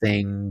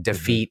something,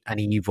 defeat an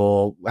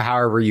evil,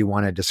 however you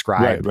want to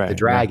describe the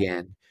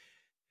dragon.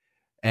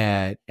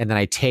 And then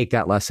I take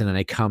that lesson and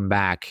I come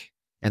back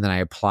and then I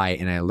apply it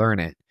and I learn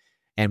it.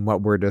 And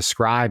what we're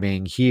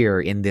describing here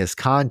in this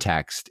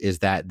context is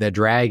that the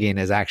dragon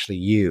is actually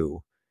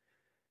you.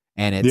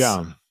 And it's,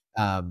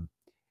 and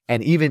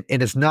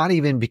it's not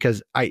even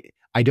because I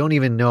don't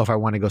even know if I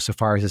want to go so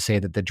far as to say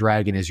that the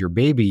dragon is your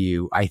baby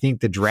you. I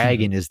think the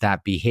dragon is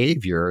that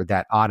behavior,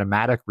 that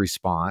automatic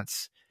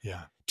response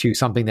to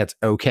something that's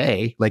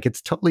okay. Like,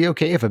 it's totally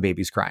okay if a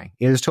baby's crying.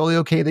 It is totally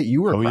okay that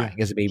you were crying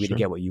as a baby to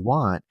get what you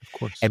want. Of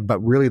course. But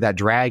really that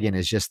dragon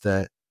is just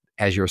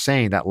as you're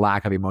saying, that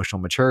lack of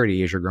emotional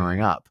maturity as you're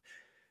growing up.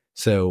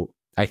 So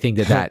I think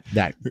that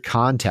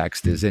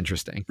context is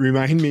interesting.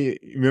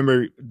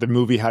 Remember the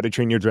movie How to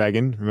Train Your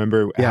Dragon?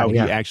 Remember how he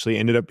actually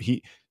ended up,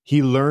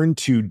 he learned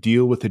to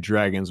deal with the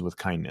dragons with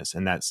kindness,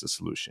 and that's the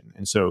solution.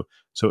 And so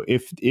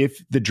if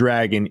the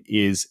dragon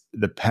is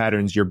the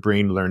patterns your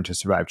brain learned to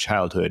survive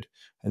childhood,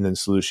 and then the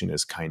solution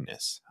is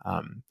kindness.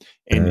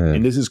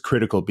 And this is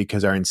critical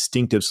because our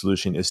instinctive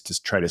solution is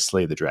to try to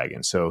slay the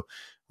dragon. So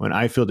when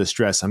I feel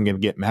distress, I'm going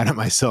to get mad at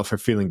myself for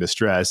feeling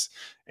distress,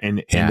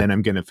 and then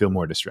I'm going to feel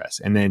more distress,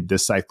 and then the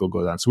cycle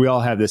goes on. So we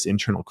all have this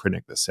internal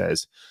critic that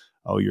says,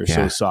 "Oh, you're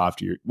so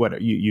soft. You're what?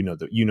 You know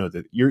that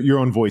your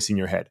own voice in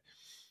your head."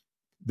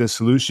 The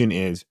solution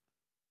is,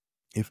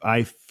 if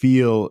I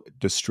feel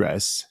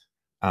distress,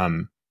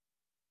 can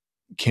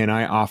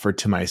I offer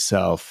to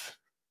myself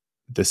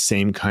the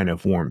same kind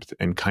of warmth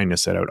and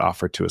kindness that I would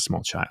offer to a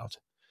small child?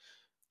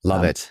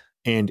 Love it.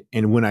 And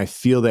when I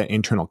feel that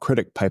internal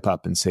critic pipe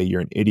up and say,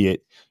 "You're an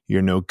idiot,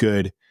 you're no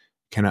good,"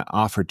 can I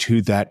offer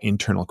to that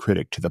internal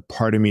critic, to the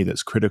part of me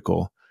that's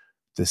critical,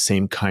 the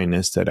same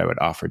kindness that I would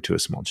offer to a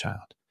small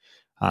child?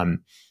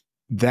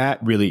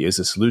 That really is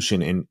a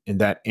solution. And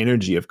that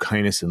energy of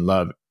kindness and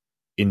love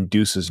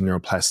induces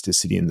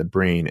neuroplasticity in the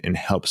brain and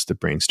helps the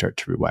brain start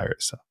to rewire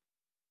itself.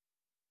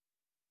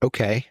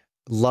 Okay.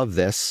 Love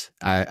this.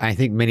 I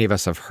think many of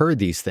us have heard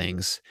these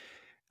things.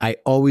 I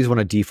always want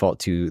to default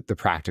to the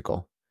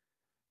practical.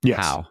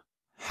 Yes.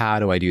 How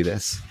do I do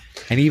this?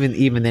 And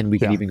even then we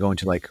can even go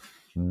into like,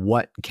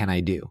 what can I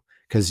do?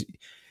 Because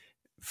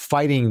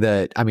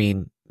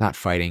not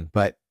fighting,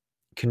 but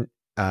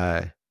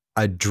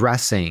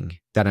addressing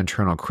that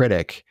internal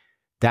critic,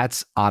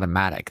 that's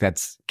automatic.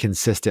 That's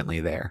consistently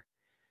there.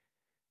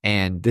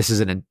 And this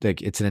is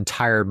it's an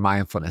entire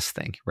mindfulness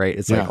thing, right?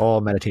 It's like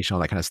all meditation, all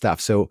that kind of stuff.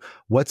 So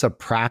what's a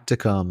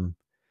practicum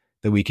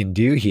that we can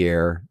do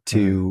here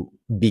to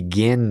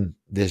begin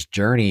this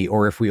journey?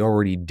 Or if we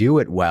already do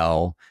it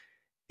well,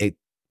 go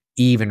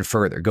even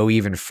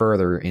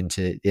further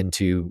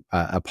into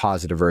a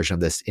positive version of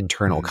this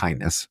internal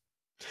kindness.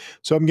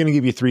 So I'm going to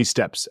give you 3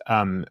 steps.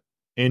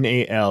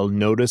 NAL,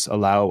 notice,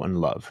 allow, and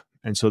love.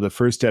 And so the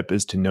first step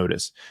is to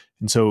notice.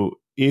 And so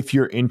if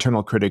your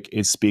internal critic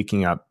is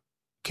speaking up,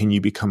 can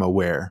you become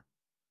aware?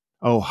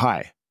 Oh,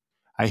 hi,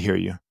 I hear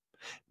you.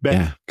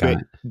 Yeah, got But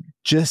it.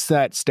 just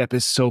that step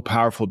is so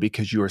powerful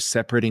because you are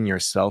separating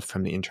yourself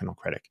from the internal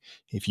critic.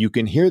 If you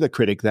can hear the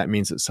critic, that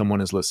means that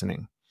someone is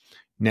listening.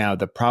 Now,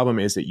 the problem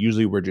is that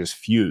usually we're just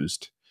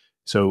fused.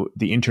 So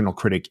the internal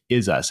critic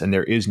is us, and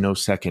there's no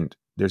second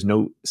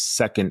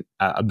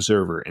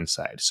observer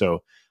inside.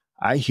 So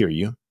I hear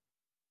you.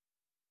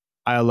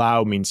 I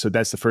allow means, so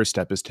that's the first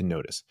step, is to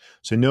notice.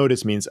 So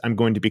notice means I'm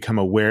going to become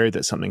aware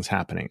that something's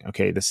happening.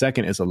 Okay. The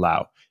second is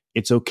allow.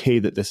 It's okay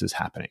that this is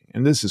happening.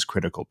 And this is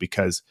critical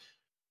because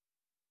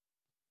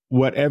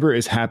whatever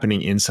is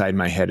happening inside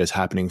my head is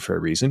happening for a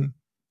reason.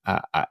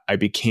 I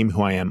became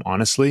who I am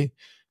honestly.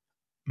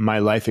 My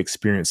life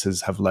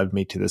experiences have led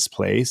me to this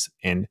place,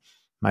 and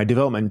my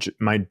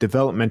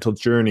developmental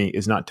journey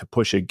is not to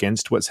push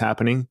against what's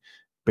happening,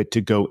 but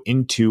to go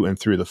into and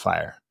through the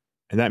fire.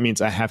 And that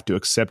means I have to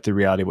accept the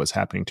reality of what's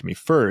happening to me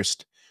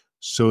first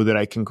so that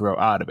I can grow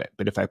out of it.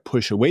 But if I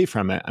push away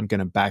from it, I'm going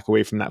to back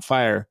away from that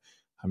fire.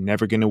 I'm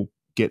never going to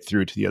get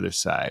through to the other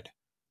side.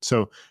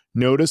 So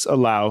notice,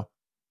 allow.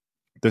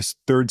 This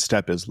third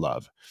step is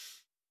love.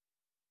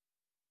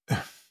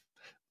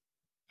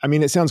 I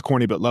mean, it sounds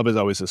corny, but love is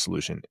always a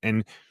solution.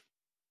 And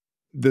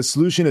the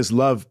solution is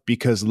love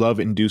because love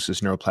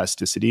induces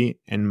neuroplasticity,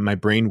 and my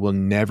brain will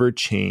never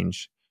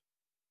change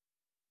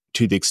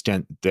to the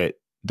extent that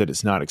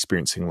it's not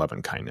experiencing love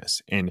and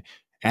kindness. And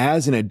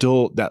as an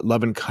adult, that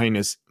love and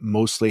kindness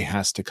mostly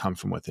has to come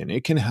from within.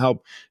 It can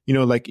help,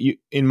 like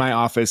in my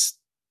office,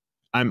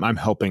 I'm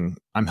helping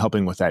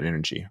with that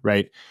energy,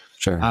 right?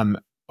 Sure.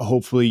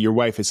 Hopefully your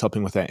wife is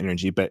helping with that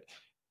energy, but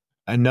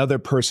another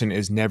person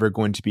is never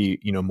going to be,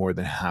 more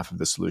than half of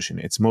the solution.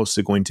 It's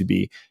mostly going to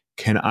be,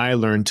 can I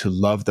learn to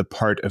love the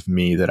part of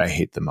me that I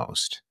hate the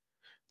most?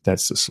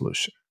 That's the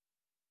solution.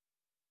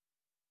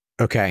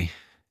 Okay.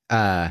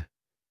 I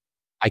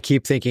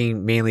keep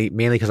thinking mainly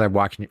because I'm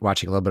watching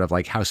a little bit of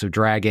like House of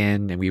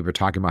Dragon, and we were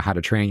talking about how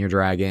to train your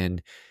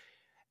dragon.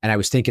 And I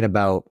was thinking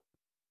about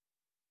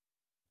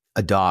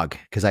a dog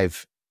because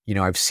I've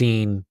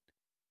seen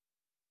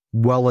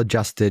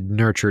well-adjusted,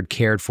 nurtured,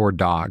 cared for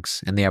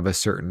dogs, and they have a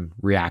certain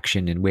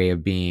reaction and way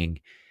of being.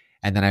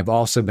 And then I've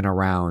also been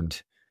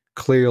around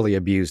clearly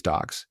abused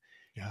dogs.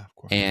 Yeah, of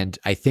course. And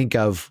I think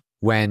of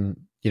when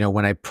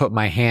I put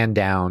my hand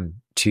down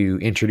to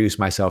introduce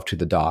myself to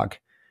the dog,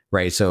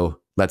 right? So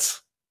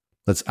let's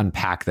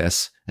unpack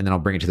this, and then I'll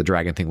bring it to the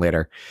dragon thing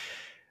later.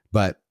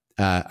 But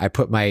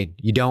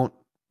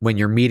when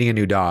you're meeting a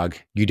new dog,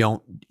 you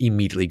don't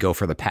immediately go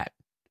for the pet.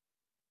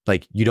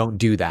 Like, you don't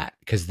do that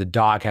because the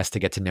dog has to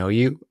get to know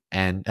you.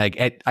 And like,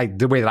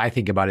 the way that I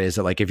think about it is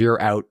that, like, if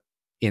you're out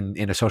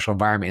in a social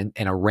environment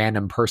and a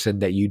random person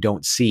that you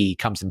don't see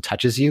comes and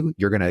touches you,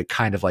 you're going to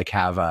kind of like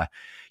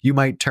you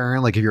might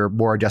turn, like if you're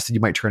more adjusted, you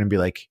might turn and be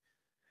like,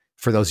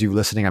 for those of you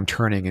listening, I'm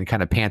turning and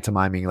kind of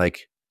pantomiming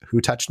like,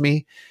 who touched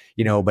me?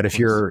 But if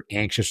you're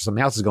anxious or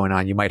something else is going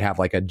on, you might have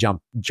like a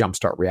jump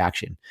start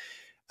reaction.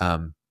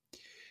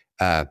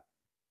 But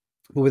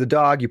with a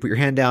dog, you put your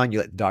hand down, you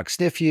let the dog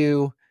sniff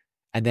you.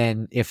 And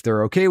then if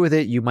they're okay with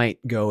it, you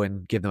might go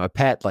and give them a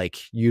pet. Like,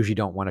 you usually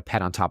don't want to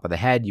pet on top of the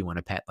head. You want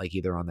to pet like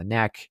either on the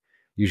neck,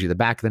 usually the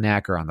back of the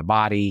neck, or on the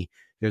body.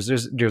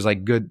 There's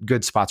like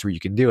good spots where you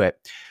can do it.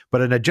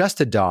 But an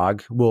adjusted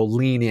dog will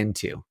lean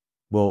into,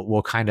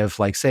 will kind of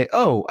like say,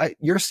 oh,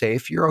 you're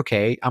safe. You're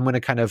okay. I'm going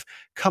to kind of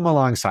come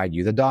alongside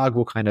you. The dog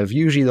will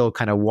usually they'll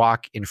kind of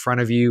walk in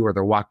front of you, or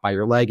they'll walk by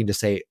your leg and just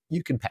say,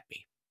 you can pet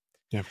me.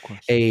 Yeah, of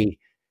course. A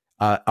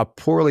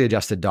poorly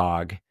adjusted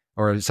dog,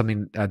 or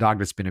a dog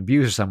that's been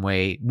abused in some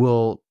way,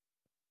 will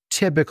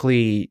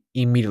typically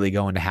immediately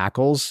go into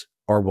hackles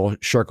or will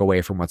shirk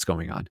away from what's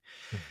going on.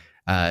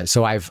 Mm-hmm.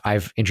 So I've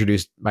been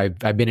introduced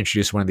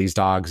to one of these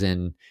dogs,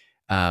 and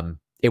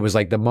it was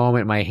like the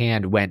moment my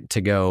hand went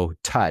to go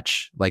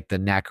touch like the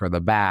neck or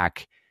the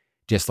back,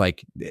 just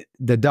like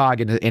the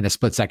dog in a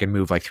split second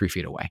moved like 3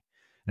 feet away.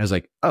 And I was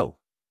like, oh,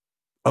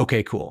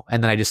 okay, cool.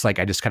 And then I just kind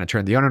of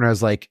turned to the owner and I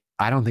was like,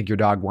 I don't think your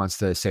dog wants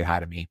to say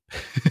hi to me.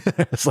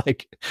 It's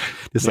like,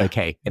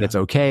 hey, and it's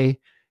okay.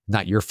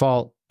 Not your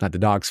fault, not the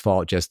dog's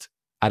fault. Just,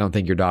 I don't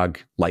think your dog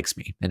likes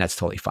me, and that's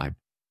totally fine.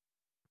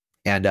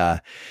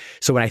 And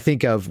so when I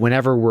think of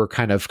whenever we're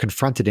kind of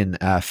confronted in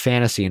a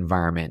fantasy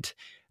environment,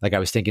 like I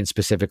was thinking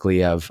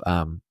specifically of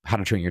How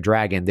to Train Your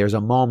Dragon, there's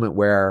a moment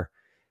where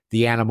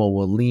the animal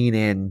will lean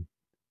in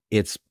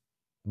its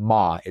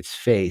maw, its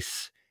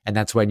face, and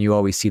that's when you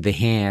always see the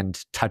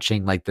hand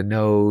touching like the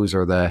nose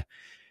or the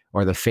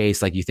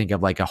face. Like, you think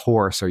of like a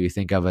horse, or you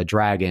think of a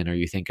dragon, or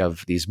you think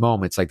of these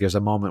moments. Like, there's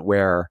a moment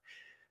where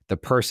the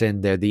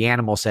person, the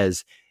animal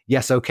says,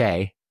 yes,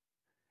 okay,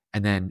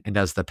 and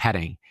does the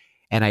petting.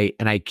 And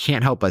I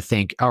can't help but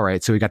think, all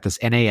right, so we got this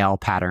NAL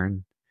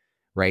pattern,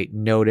 right?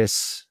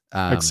 Notice,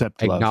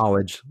 accept,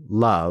 acknowledge,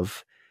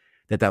 love.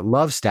 That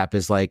love step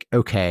is like,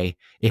 okay,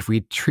 if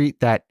we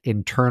treat that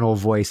internal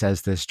voice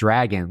as this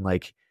dragon,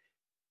 like,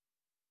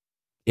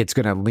 it's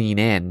going to lean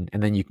in,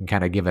 and then you can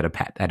kind of give it a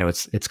pet. I know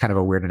it's kind of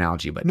a weird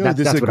analogy, but No, this is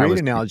a that's what I great was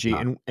thinking analogy.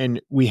 about.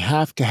 And we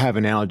have to have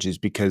analogies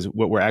because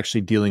what we're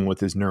actually dealing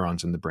with is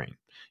neurons in the brain.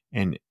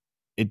 And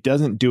it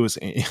doesn't do us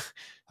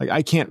like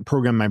I can't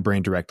program my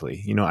brain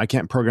directly. I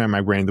can't program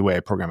my brain the way I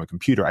program a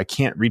computer. I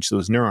can't reach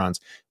those neurons.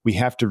 We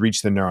have to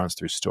reach the neurons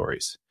through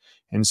stories.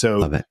 And so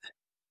Love it.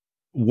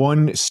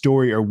 one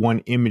story or one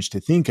image to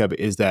think of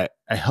is that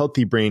a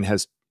healthy brain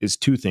is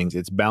two things.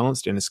 It's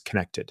balanced and it's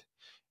connected.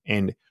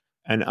 And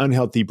an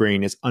unhealthy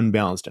brain is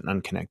unbalanced and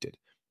unconnected.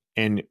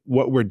 And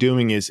what we're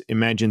doing is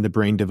imagine the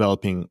brain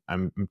developing,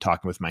 I'm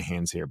talking with my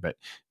hands here, but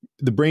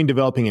the brain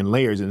developing in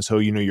layers. And so,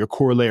 your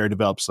core layer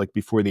develops like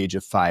before the age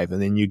of 5,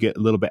 and then you get a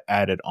little bit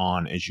added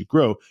on as you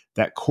grow.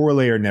 That core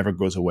layer never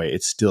goes away.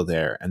 It's still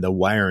there, and the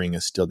wiring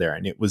is still there.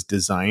 And it was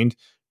designed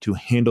to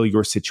handle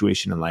your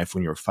situation in life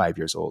when you were 5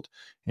 years old.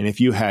 And if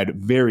you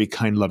had very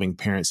kind, loving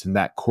parents, then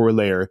that core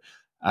layer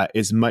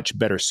is much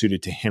better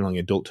suited to handling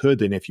adulthood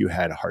than if you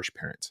had harsh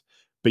parents.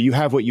 But you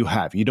have what you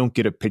have. You don't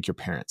get to pick your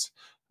parents.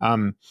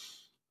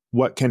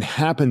 What can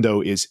happen,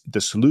 though, is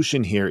the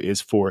solution here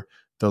is for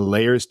the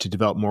layers to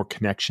develop more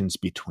connections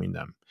between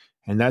them.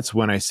 And that's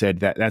when I said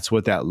that's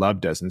what that love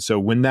does. And so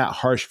when that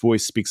harsh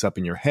voice speaks up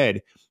in your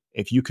head,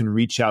 if you can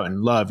reach out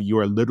and love, you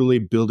are literally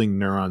building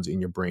neurons in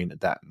your brain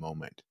at that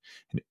moment.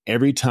 And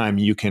every time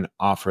you can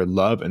offer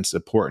love and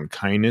support and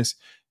kindness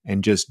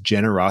and just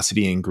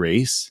generosity and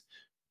grace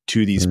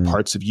to these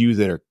parts of you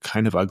that are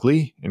kind of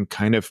ugly and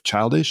kind of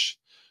childish,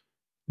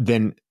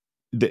 then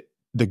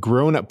the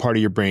grown-up part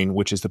of your brain,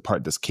 which is the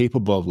part that's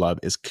capable of love,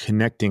 is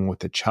connecting with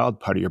the child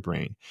part of your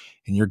brain.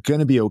 And you're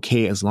going to be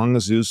okay as long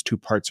as those two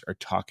parts are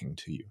talking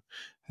to you.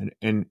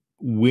 And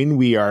when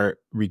we are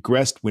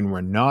regressed, when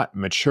we're not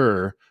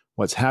mature,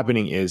 what's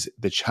happening is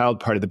the child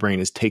part of the brain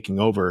is taking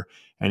over,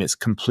 and it's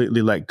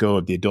completely let go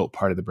of the adult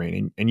part of the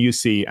brain. And you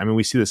see,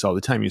 we see this all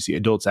the time. You see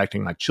adults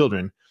acting like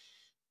children.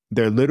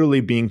 They're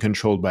literally being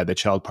controlled by the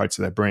child parts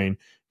of their brain.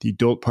 The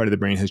adult part of the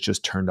brain has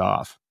just turned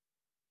off.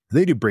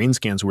 They do brain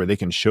scans where they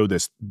can show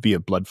this via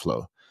blood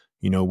flow,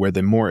 where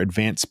the more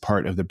advanced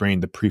part of the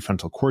brain, the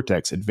prefrontal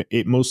cortex,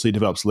 it mostly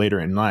develops later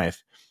in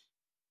life.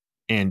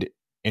 And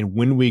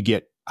when we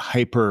get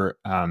hyper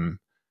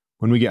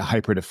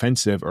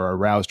defensive or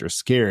aroused or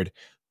scared,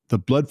 the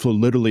blood flow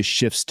literally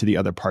shifts to the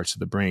other parts of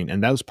the brain,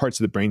 and those parts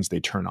of the brains,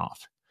 they turn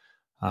off.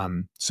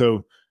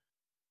 So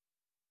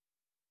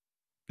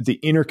the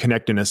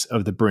interconnectedness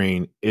of the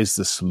brain is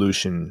the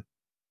solution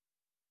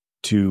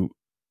to,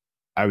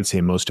 I would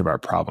say, most of our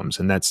problems.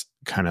 And that's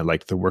kind of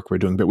like the work we're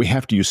doing, but we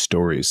have to use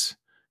stories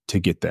to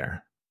get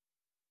there.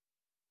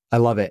 I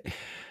love it.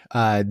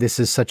 This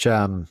is such,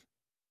 I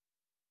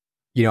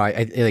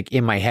like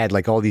in my head,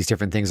 like all these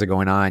different things are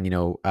going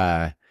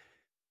on,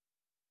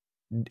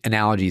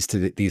 analogies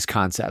to these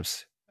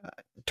concepts.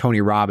 Tony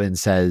Robbins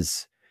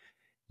says,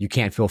 you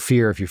can't feel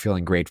fear if you're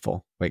feeling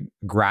grateful. Like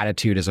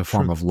gratitude is a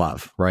form of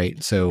love,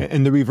 right? So,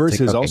 and the reverse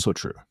is also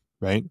true,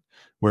 right?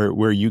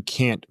 Where you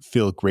can't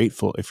feel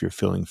grateful if you're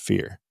feeling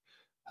fear.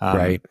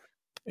 Right.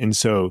 And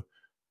so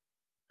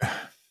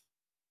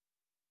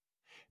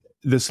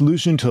the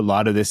solution to a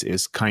lot of this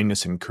is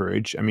kindness and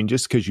courage.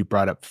 Just because you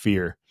brought up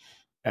fear,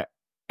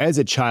 as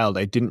a child,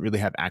 I didn't really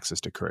have access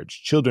to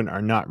courage. Children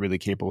are not really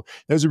capable.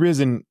 There's a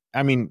reason,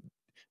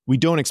 we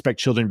don't expect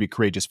children to be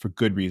courageous for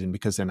good reason,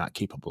 because they're not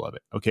capable of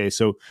it. Okay.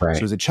 So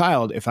as a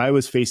child, if I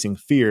was facing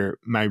fear,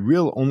 my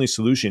real only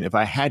solution, if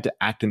I had to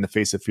act in the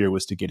face of fear,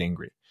 was to get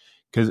angry.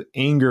 Because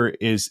anger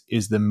is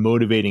the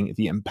motivating,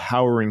 the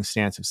empowering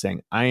stance of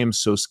saying, I am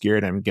so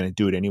scared, I'm going to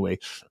do it anyway.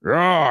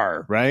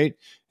 Roar, right?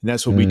 And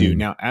that's what we do.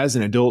 Now, as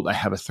an adult, I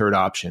have a third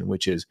option,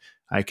 which is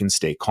I can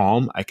stay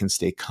calm, I can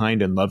stay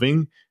kind and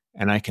loving,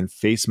 and I can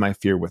face my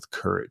fear with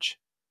courage.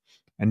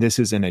 And this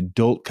is an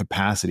adult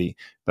capacity,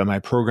 but my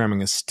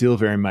programming is still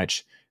very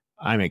much,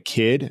 I'm a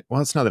kid.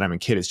 Well, it's not that I'm a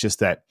kid. It's just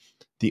that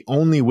the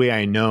only way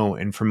I know,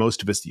 and for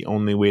most of us, the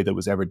only way that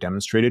was ever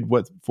demonstrated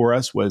for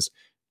us was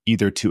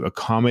either to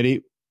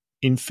accommodate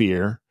in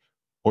fear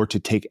or to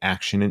take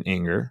action in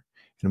anger.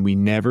 And we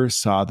never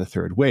saw the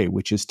third way,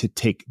 which is to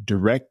take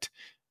direct,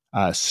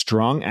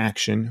 strong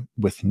action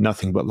with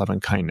nothing but love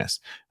and kindness.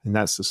 And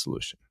that's the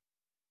solution.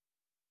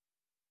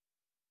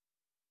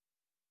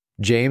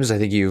 James, I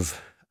think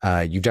you've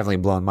definitely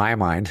blown my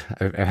mind.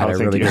 I've had a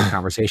really good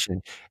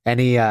conversation.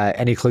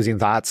 Any closing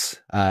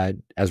thoughts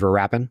as we're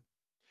wrapping?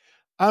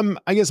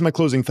 I guess my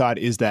closing thought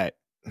is that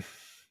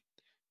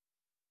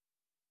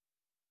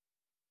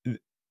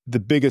the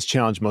biggest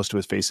challenge most of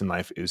us face in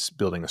life is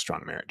building a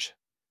strong marriage.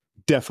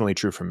 Definitely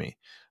true for me.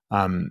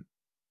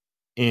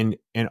 And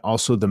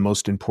also the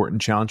most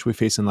important challenge we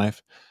face in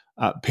life.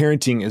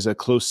 Parenting is a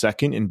close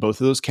second in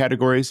both of those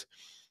categories.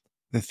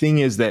 The thing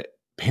is that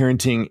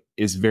parenting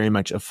is very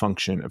much a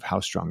function of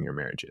how strong your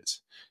marriage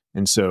is.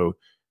 And so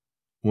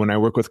when I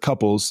work with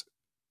couples,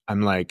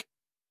 I'm like,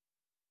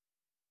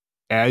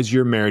 as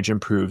your marriage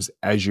improves,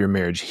 as your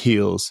marriage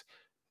heals,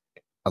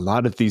 a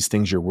lot of these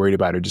things you're worried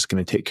about are just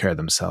going to take care of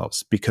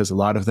themselves, because a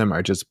lot of them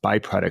are just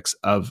byproducts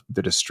of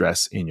the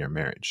distress in your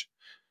marriage.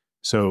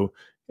 So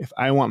if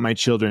I want my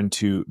children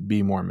to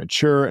be more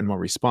mature and more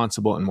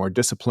responsible and more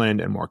disciplined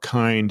and more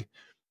kind,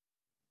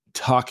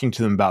 talking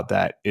to them about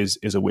that is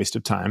a waste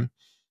of time.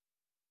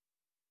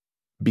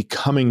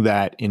 Becoming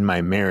that in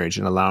my marriage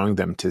and allowing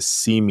them to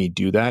see me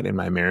do that in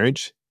my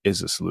marriage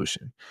is a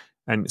solution.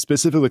 And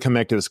specifically come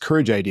back to this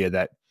courage idea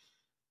that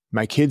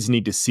my kids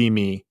need to see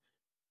me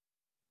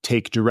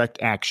take direct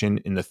action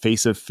in the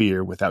face of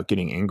fear without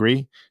getting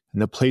angry.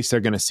 And the place they're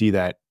going to see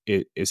that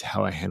is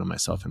how I handle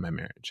myself in my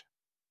marriage.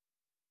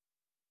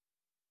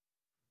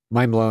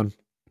 Mind blown.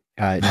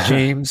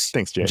 James.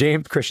 Thanks, Jay.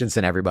 James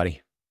Christensen,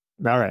 everybody.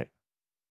 All right.